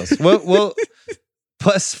parlay rules. We'll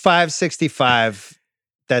plus 565.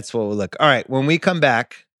 That's what we'll look. All right, when we come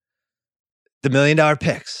back, the $1 million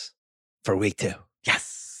picks for week 2.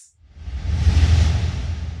 Yes.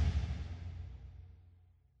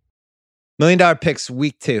 $1 million picks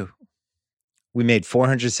week 2. We made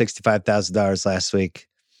 $465,000 last week.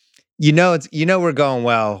 We're going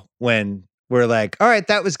well when we're like, all right,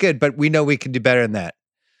 that was good, but we know we can do better than that.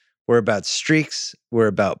 We're about streaks. We're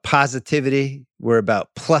about positivity. We're about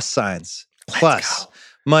plus signs. Plus.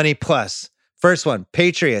 Money plus. First one,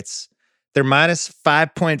 Patriots. They're minus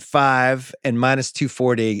 5.5 and minus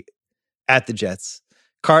 240 at the Jets.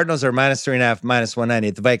 Cardinals are minus 3.5, minus 190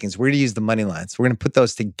 at the Vikings. We're going to use the money lines. We're going to put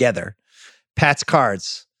those together. Pats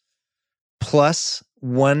Cards, plus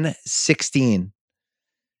 116.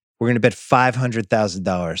 We're going to bet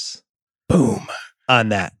 $500,000. Boom. On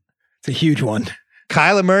that. It's a huge one.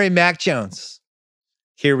 Kyler Murray, Mac Jones.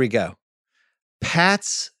 Here we go.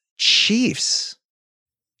 Pats Chiefs.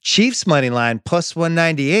 Chiefs money line plus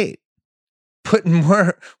 198.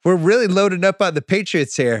 We're really loading up on the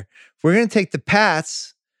Patriots here. We're going to take the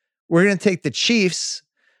Pats. We're going to take the Chiefs.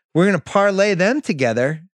 We're going to parlay them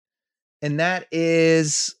together. And that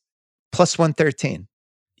is plus 113.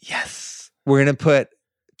 Yes. We're going to put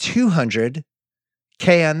 $200K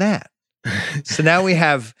on that. So now we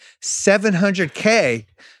have $700K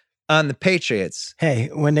on the Patriots. Hey,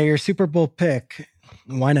 when they're your Super Bowl pick,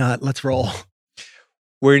 why not? Let's roll.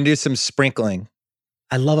 We're going to do some sprinkling.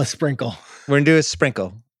 I love a sprinkle. We're going to do a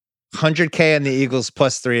sprinkle. 100K on the Eagles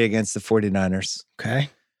plus 3 against the 49ers.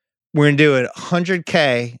 Okay. We're going to do it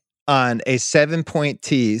 100K on a 7-point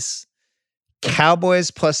tease.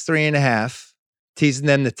 Cowboys plus 3.5. Teasing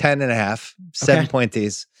them to 10.5. 7-point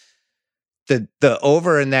tease. The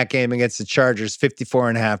over in that game against the Chargers,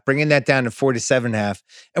 54.5, bringing that down to 47.5.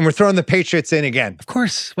 And we're throwing the Patriots in again. Of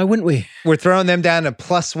course. Why wouldn't we? We're throwing them down to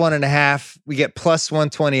plus 1.5. We get plus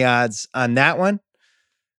 120 odds on that one.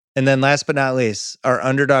 And then last but not least, our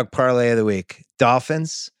underdog parlay of the week,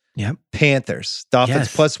 Dolphins, Panthers.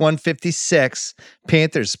 Dolphins plus 156,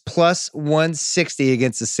 Panthers plus 160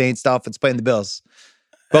 against the Saints. Dolphins playing the Bills.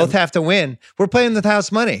 Both have to win. We're playing with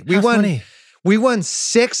house money. We won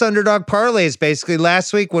 6 underdog parlays basically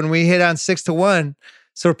last week when we hit on 6-1.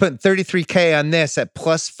 So we're putting $33K on this at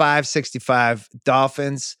plus 565.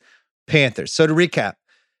 Dolphins, Panthers. So to recap,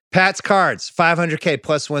 Pats Cards, $500K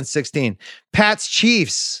plus 116. Pats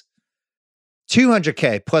Chiefs,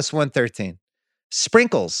 $200K plus 113.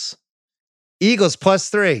 Sprinkles, Eagles plus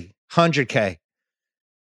 3, $100K.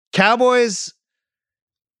 Cowboys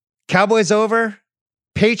over.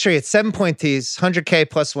 Patriots, 7-point tees, $100K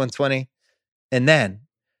plus 120. And then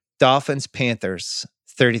Dolphins, Panthers,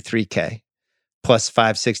 $33K plus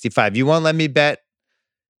 565. You won't let me bet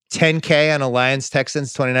 $10K on a Lions,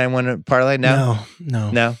 Texans, 29-1 parlay? No.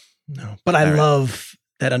 But I love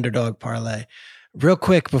that underdog parlay. Real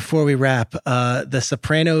quick before we wrap, the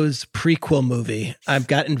Sopranos prequel movie. I've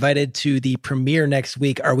got invited to the premiere next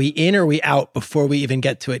week. Are we in or are we out before we even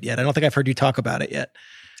get to it yet? I don't think I've heard you talk about it yet.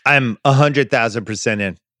 I'm 100,000%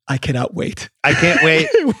 in. I cannot wait. I can't wait.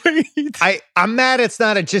 I'm mad it's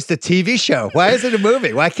not just a TV show. Why is it a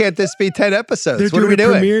movie? Why can't this be 10 episodes? What are we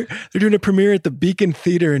doing? They're doing a premiere at the Beacon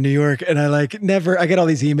Theater in New York. And I get all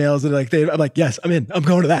these emails and I'm like, yes, I'm in. I'm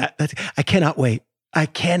going to that. I cannot wait. I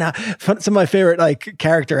cannot. Some of my favorite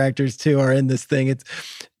character actors too are in this thing. It's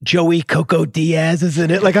Joey Coco Diaz is in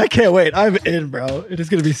it. I can't wait. I'm in, bro. It is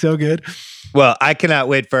going to be so good. Well, I cannot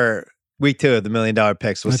wait for week 2 of the $1 Million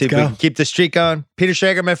Picks. We'll see if we can keep the streak going. Peter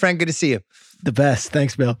Schrager, my friend, good to see you. The best.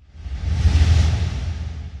 Thanks, Bill.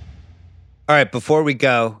 All right, before we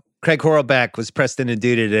go, Craig Horlbeck was pressed into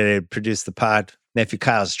duty today to produce the pod. Nephew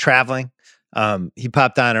Kyle's traveling. He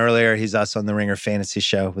popped on earlier. He's also on the Ringer Fantasy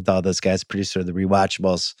Show with all those guys, producer of the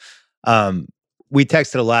Rewatchables. We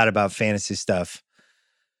texted a lot about fantasy stuff.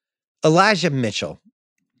 Elijah Mitchell.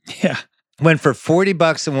 Yeah. Went for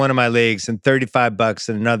 $40 in one of my leagues and $35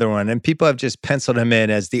 in another one. And people have just penciled him in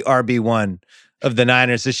as the RB1 of the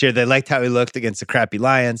Niners this year. They liked how he looked against the crappy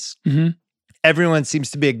Lions. Mm-hmm. Everyone seems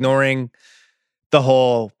to be ignoring the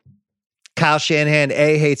whole Kyle Shanahan,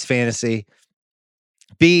 A, hates fantasy.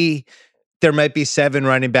 B, there might be 7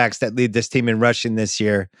 running backs that lead this team in rushing this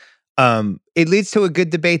year. It leads to a good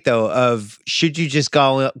debate, though, of should you just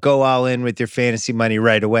go all in with your fantasy money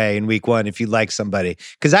right away in week 1 if you like somebody?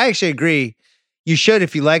 Because I actually agree you should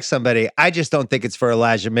if you like somebody. I just don't think it's for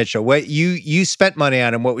Elijah Mitchell. What you spent money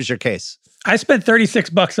on him. What was your case? I spent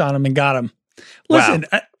 $36 on him and got him. Listen,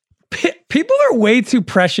 Wow. People are way too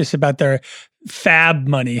precious about their fab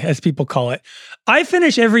money, as people call it. I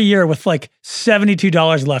finish every year with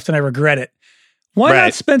 $72 left and I regret it. Why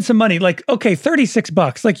not spend some money? Okay,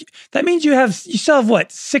 $36. That means you still have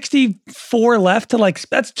what, 64 left to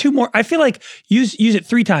that's 2 more. I feel like use it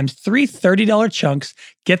 3 times, 3 $30 chunks,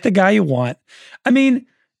 get the guy you want. I mean,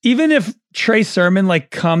 even if Trey Sermon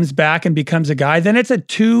comes back and becomes a guy, then it's a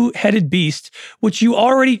 2-headed beast, which you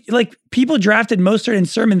already people drafted Mostert and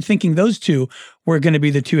Sermon thinking those 2 were going to be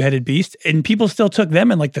the 2-headed beast, and people still took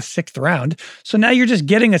them in the 6th round. So now you're just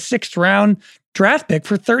getting a 6th round draft pick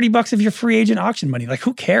for $30 of your free agent auction money.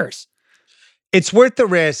 Who cares? It's worth the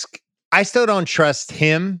risk. I still don't trust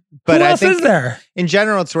him, but Who else I think is there? In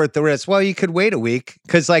general, it's worth the risk. Well, you could wait a week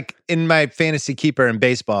because in my fantasy keeper in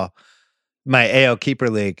baseball, my AL keeper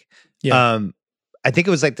league, I think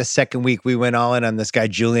it was the 2nd week we went all in on this guy,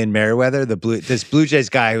 Julian Merriweather, this Blue Jays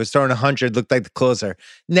guy who was throwing 100, looked like the closer.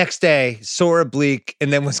 Next day, sore oblique,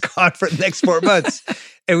 and then was gone for the next 4 months.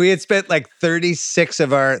 And we had spent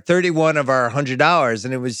 31 of our $100,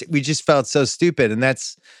 and we just felt so stupid. And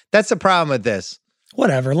that's the problem with this.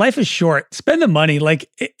 Whatever. Life is short. Spend the money.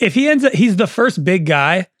 If he ends up, he's the first big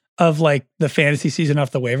guy of the fantasy season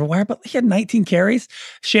off the waiver wire, but he had 19 carries.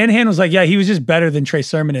 Shanahan was he was just better than Trey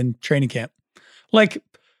Sermon in training camp.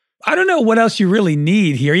 I don't know what else you really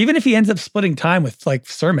need here. Even if he ends up splitting time with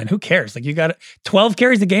Sermon, who cares? You got 12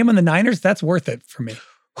 carries a game on the Niners. That's worth it for me.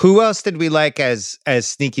 Who else did we like as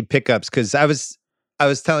sneaky pickups? Because I was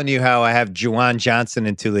telling you how I have Juwan Johnson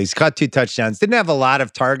in 2 leagues. Caught 2 touchdowns. Didn't have a lot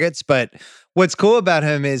of targets, but what's cool about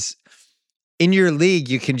him is in your league,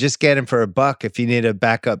 you can just get him for $1 if you need a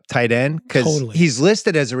backup tight end because he's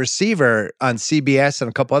listed as a receiver on CBS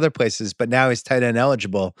and a couple other places, but now he's tight end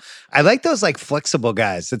eligible. I like those flexible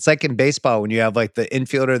guys. It's in baseball when you have the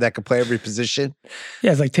infielder that can play every position.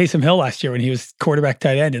 Yeah, it's like Taysom Hill last year when he was quarterback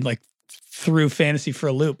tight end and threw fantasy for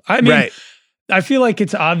a loop. I mean, I feel like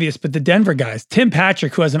it's obvious, but the Denver guys, Tim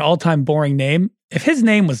Patrick, who has an all-time boring name, if his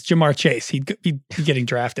name was Jamar Chase, he'd be getting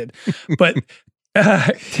drafted. But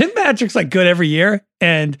Tim Patrick's good every year,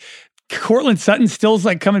 and Cortland Sutton still's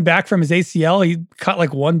coming back from his ACL. He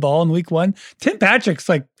caught 1 ball in week 1. Tim Patrick's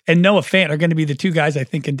and Noah Fant are going to be the two guys I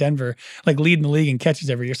think in Denver, like leading the league in catches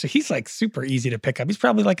every year. So he's like super easy to pick up. He's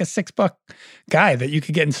probably like a $6 guy that you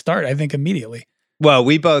could get and start, I think, immediately. Well,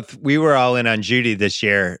 we were all in on Judy this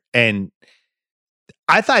year, and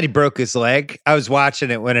I thought he broke his leg. I was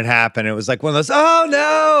watching it when it happened. It was like one of those, oh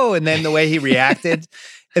no. And then the way he reacted.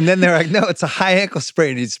 And then they're like, no, it's a high ankle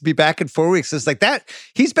sprain. He's be back in 4 weeks. It's like that.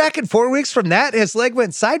 He's back in 4 weeks from that. His leg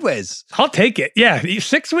went sideways. I'll take it. Yeah.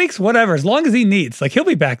 6 weeks, whatever. As long as he needs. Like, he'll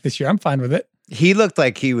be back this year. I'm fine with it. He looked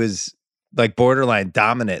like he was like borderline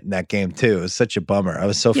dominant in that game too. It was such a bummer. I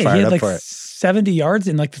was so fired up for it. 70 yards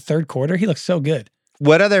in like the third quarter. He looks so good.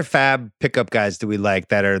 What other fab pickup guys do we like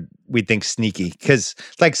that we think sneaky? Because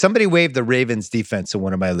like somebody waived the Ravens defense in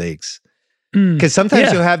one of my leagues. Because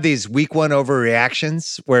sometimes you'll have these week one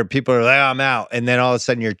overreactions where people are like, oh, I'm out. And then all of a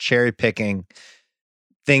sudden you're cherry picking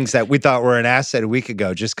things that we thought were an asset a week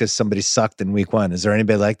ago just because somebody sucked in week one. Is there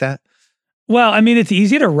anybody like that? Well, I mean, it's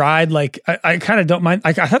easy to ride. Like, I kind of don't mind.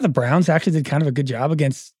 I thought the Browns actually did kind of a good job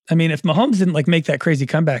against, I mean, if Mahomes didn't like make that crazy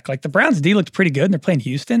comeback, like the Browns D looked pretty good and they're playing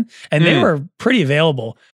Houston and they were pretty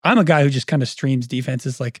available. I'm a guy who just kind of streams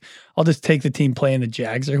defenses. Like, I'll just take the team playing the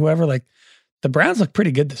Jags or whoever. Like, the Browns look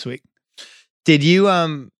pretty good this week. Did you,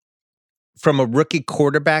 from a rookie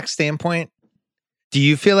quarterback standpoint, do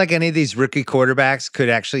you feel like any of these rookie quarterbacks could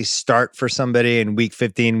actually start for somebody in week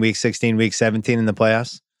 15, week 16, week 17 in the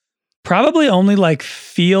playoffs? Probably only like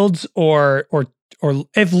Fields or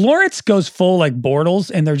if Lawrence goes full like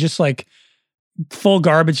Bortles and they're just like full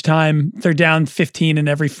garbage time, they're down 15 in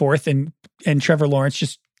every fourth and Trevor Lawrence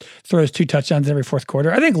just throws 2 touchdowns in every fourth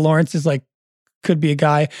quarter. I think Lawrence is like, could be a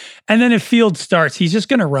guy. And then if Fields starts, he's just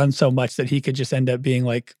going to run so much that he could just end up being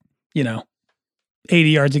like, 80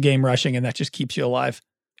 yards a game rushing, and that just keeps you alive.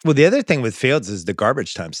 Well, the other thing with Fields is the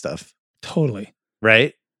garbage time stuff. Totally.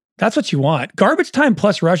 Right? That's what you want. Garbage time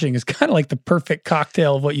plus rushing is kind of like the perfect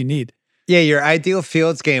cocktail of what you need. Yeah, your ideal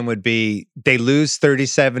Fields game would be they lose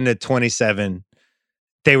 37-27.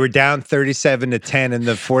 They were down 37-10 in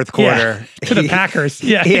the fourth quarter. Yeah, to the Packers.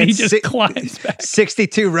 Yeah, he just climbs back.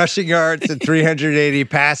 62 rushing yards and 380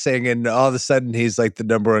 passing, and all of a sudden he's like the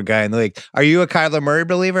number one guy in the league. Are you a Kyler Murray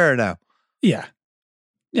believer or no? Yeah.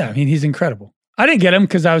 Yeah, I mean, he's incredible. I didn't get him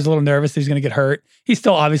because I was a little nervous that he's going to get hurt. He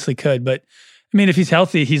still obviously could, but I mean, if he's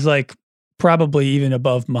healthy, he's like probably even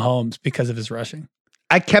above Mahomes because of his rushing.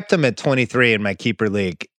 I kept him at 23 in my keeper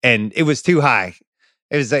league, and it was too high.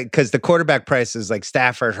 It was like, because the quarterback prices like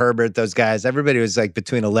Stafford, Herbert, those guys, everybody was like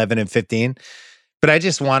between 11 and 15. But I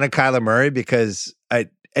just wanted Kyler Murray because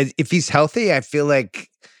if he's healthy, I feel like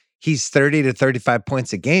he's 30 to 35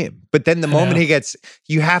 points a game. But then the moment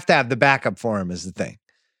you have to have the backup for him is the thing.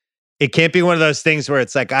 It can't be one of those things where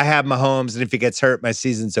it's like, I have Mahomes, and if he gets hurt, my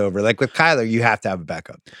season's over. Like with Kyler, you have to have a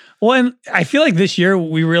backup. Well, and I feel like this year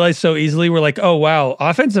we realized so easily, we're like, oh, wow,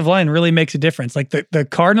 offensive line really makes a difference. Like the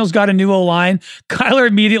Cardinals got a new O-line. Kyler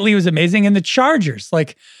immediately was amazing. And the Chargers,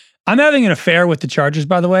 like, I'm having an affair with the Chargers,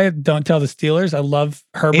 by the way. Don't tell the Steelers. I love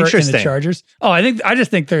Herbert and the Chargers. Oh, I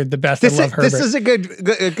just think they're the best. I love Herbert. This is a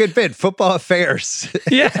good bit. Football affairs.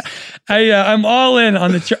 Yeah. I'm all in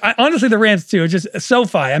on honestly, the Rams too. Just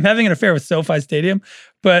SoFi. I'm having an affair with SoFi Stadium.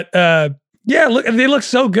 But yeah, look, they look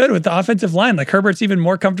so good with the offensive line. Like Herbert's even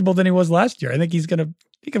more comfortable than he was last year. I think he could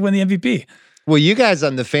win the MVP. Well, you guys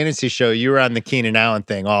on the fantasy show, you were on the Keenan Allen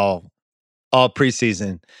thing all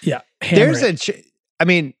preseason. Yeah. I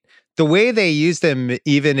mean, the way they used him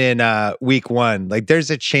even in week one, like there's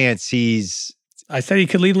a chance I said he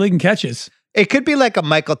could lead the league in catches. It could be like a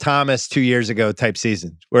Michael Thomas 2 years ago type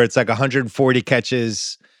season where it's like 140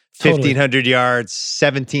 catches, 1,500 yards,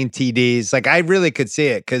 17 TDs. Like I really could see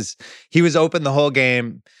it because he was open the whole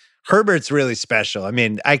game. Herbert's really special. I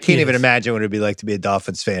mean, I can't even imagine what it'd be like to be a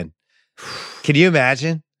Dolphins fan. Can you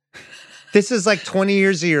imagine? This is like 20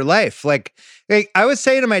 years of your life. Like I was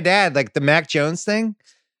saying to my dad, like the Mac Jones thing,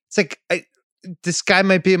 it's like, this guy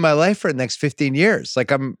might be in my life for the next 15 years.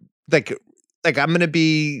 Like I'm going to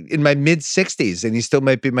be in my mid 60s and he still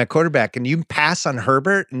might be my quarterback. And you pass on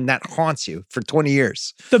Herbert and that haunts you for 20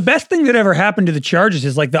 years. The best thing that ever happened to the Chargers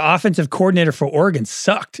is like the offensive coordinator for Oregon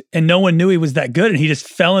sucked and no one knew he was that good. And he just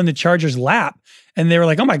fell in the Chargers' lap. And they were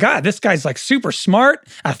like, oh my God, this guy's like super smart,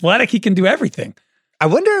 athletic. He can do everything. I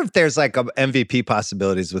wonder if there's like MVP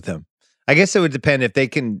possibilities with him. I guess it would depend if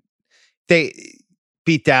they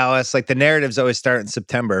beat Dallas. Like the narratives always start in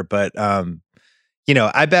September, but I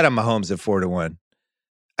bet on Mahomes at 4-1.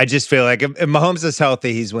 I just feel like if Mahomes is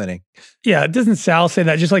healthy, he's winning. Yeah, doesn't Sal say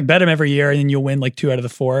that? Just like bet him every year and then you'll win like 2 out of the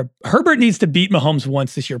 4. Herbert needs to beat Mahomes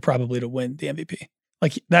once this year probably to win the MVP.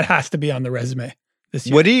 Like that has to be on the resume this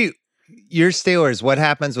year. Your Steelers, what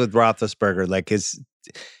happens with Roethlisberger? Like is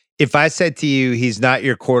If I said to you, he's not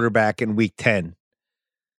your quarterback in week 10,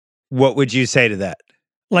 what would you say to that?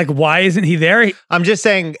 Like, why isn't he there? I'm just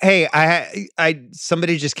saying, hey, I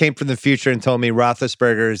somebody just came from the future and told me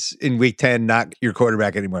Roethlisberger's in week 10, not your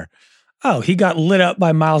quarterback anymore. Oh, he got lit up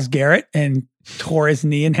by Myles Garrett and tore his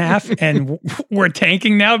knee in half, and we're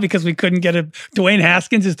tanking now because we couldn't get Dwayne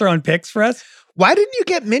Haskins is throwing picks for us. Why didn't you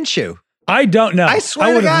get Minshew? I don't know. I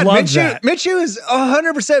swear to God, Minshew is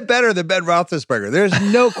 100% better than Ben Roethlisberger. There's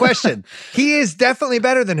no question. He is definitely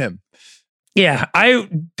better than him. Yeah, I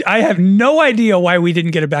have no idea why we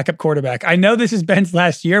didn't get a backup quarterback. I know this is Ben's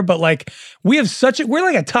last year, but like we're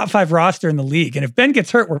like a top 5 roster in the league, and if Ben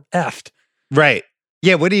gets hurt, we're effed. Right.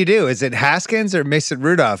 Yeah, what do you do? Is it Haskins or Mason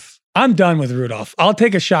Rudolph? I'm done with Rudolph. I'll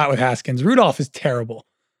take a shot with Haskins. Rudolph is terrible.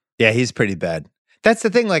 Yeah, he's pretty bad. That's the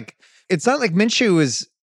thing. Like, it's not like Minshew was,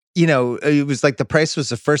 it was like the price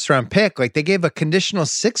was a first-round pick. Like, they gave a conditional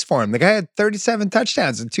 6 for him. The guy had 37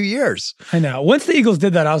 touchdowns in 2 years. I know. Once the Eagles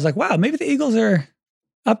did that, I was like, wow, maybe the Eagles are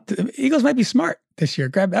up. The Eagles might be smart this year.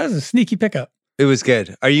 That was a sneaky pickup. It was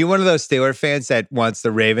good. Are you one of those Steelers fans that wants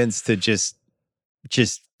the Ravens to just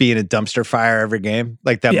be in a dumpster fire every game?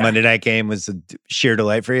 Like that Monday night game was a sheer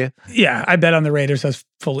delight for you? Yeah, I bet on the Raiders. I was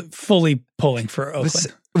fully pulling for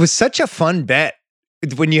Oakland. It was such a fun bet.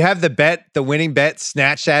 When you have the winning bet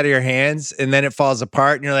snatched out of your hands and then it falls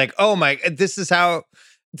apart and you're like, oh my, this is how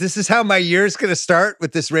my year's going to start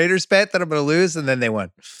with this Raiders bet that I'm going to lose. And then they won.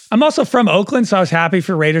 I'm also from Oakland, so I was happy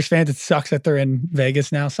for Raiders fans. It sucks that they're in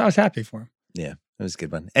Vegas now. So I was happy for them. Yeah, it was a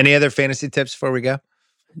good one. Any other fantasy tips before we go?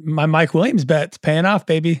 My Mike Williams bet's paying off,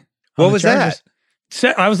 baby. What was that?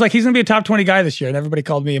 I was like, he's going to be a top 20 guy this year. And everybody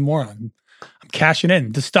called me a moron. I'm cashing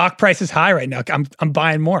in. The stock price is high right now. I'm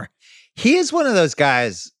buying more. He is one of those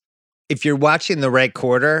guys, if you're watching the right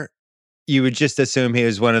quarter, you would just assume he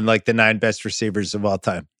was one of like the 9 best receivers of all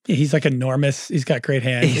time. Yeah, he's like enormous. He's got great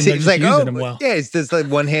hands. He's like, using him well. Yeah, he's this like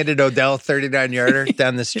one-handed Odell 39-yarder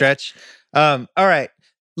down the stretch. All right.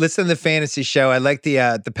 Listen to the fantasy show. I like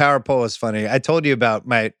the power poll is funny. I told you about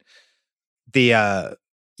you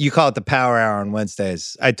call it the power hour on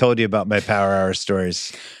Wednesdays. I told you about my power hour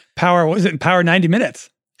stories. Was it Power 90 minutes?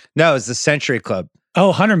 No, it's the Century Club. Oh,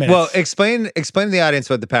 100 minutes. Well, explain to the audience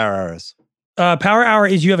what the power hour is. Power hour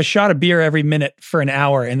is you have a shot of beer every minute for an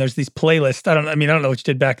hour, and there's these playlists. I don't know what you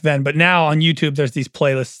did back then, but now on YouTube there's these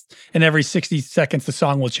playlists, and every 60 seconds the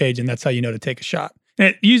song will change, and that's how you know to take a shot.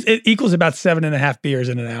 And it equals about 7.5 beers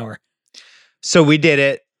in an hour. So we did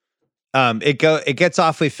it. It gets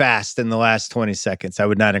awfully fast in the last 20 seconds. I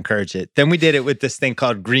would not encourage it. Then we did it with this thing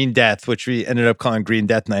called Green Death, which we ended up calling Green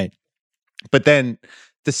Death Night. But then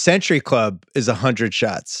the Century Club is 100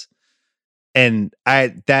 shots. And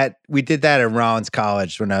we did that at Rollins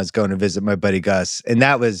College when I was going to visit my buddy Gus. And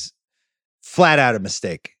that was flat out a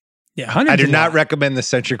mistake. Yeah, I do not recommend the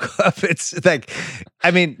Century Club. It's like,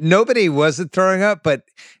 nobody wasn't throwing up, but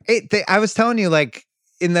I was telling you, like,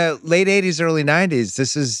 in the late 80s, early 90s,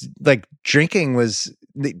 this is like drinking was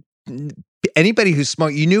anybody who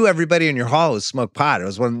smoked, you knew everybody in your hall who smoked pot. It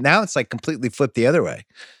was now it's like completely flipped the other way.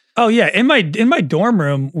 Oh yeah. In my dorm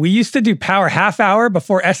room, we used to do power half hour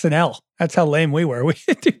before SNL. That's how lame we were. We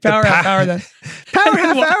do power half hour then. Power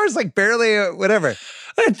half hour is like barely whatever.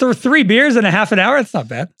 3 beers and a half an hour. It's not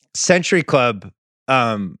bad. Century Club.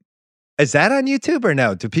 Is that on YouTube or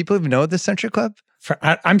no? Do people even know the Century Club?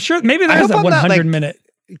 I'm sure maybe there's a 100-minute.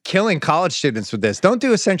 Killing college students with this. Don't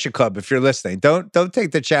do a Century Club if you're listening. Don't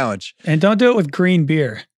take the challenge. And don't do it with green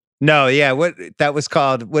beer. No, yeah. What that was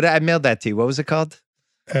called? What I mailed that to you. What was it called?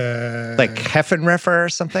 Like Heffenreffer or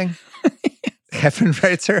something.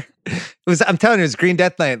 Heffenreiter. I'm telling you, it was Green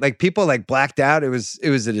Death Night. Like people like blacked out. It was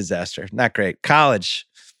a disaster. Not great. College.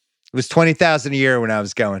 It was $20,000 a year when I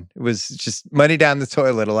was going. It was just money down the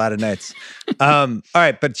toilet a lot of nights. All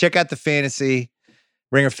right, but check out the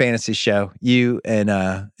Ringer Fantasy Show. You and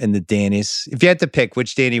the Dannies. If you had to pick,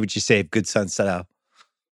 which Danny would you save? Good son style.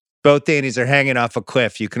 Both Dannies are hanging off a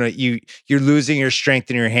cliff. You're losing your strength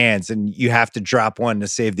in your hands, and you have to drop one to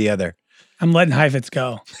save the other. I'm letting Heifetz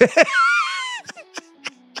go.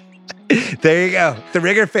 There you go. The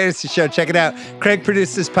Ringer Fantasy Show. Check it out. Craig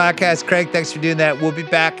produced this podcast. Craig, thanks for doing that. We'll be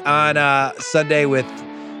back on Sunday with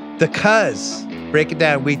The Cuz. Break it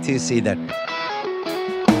down week 2. See you then.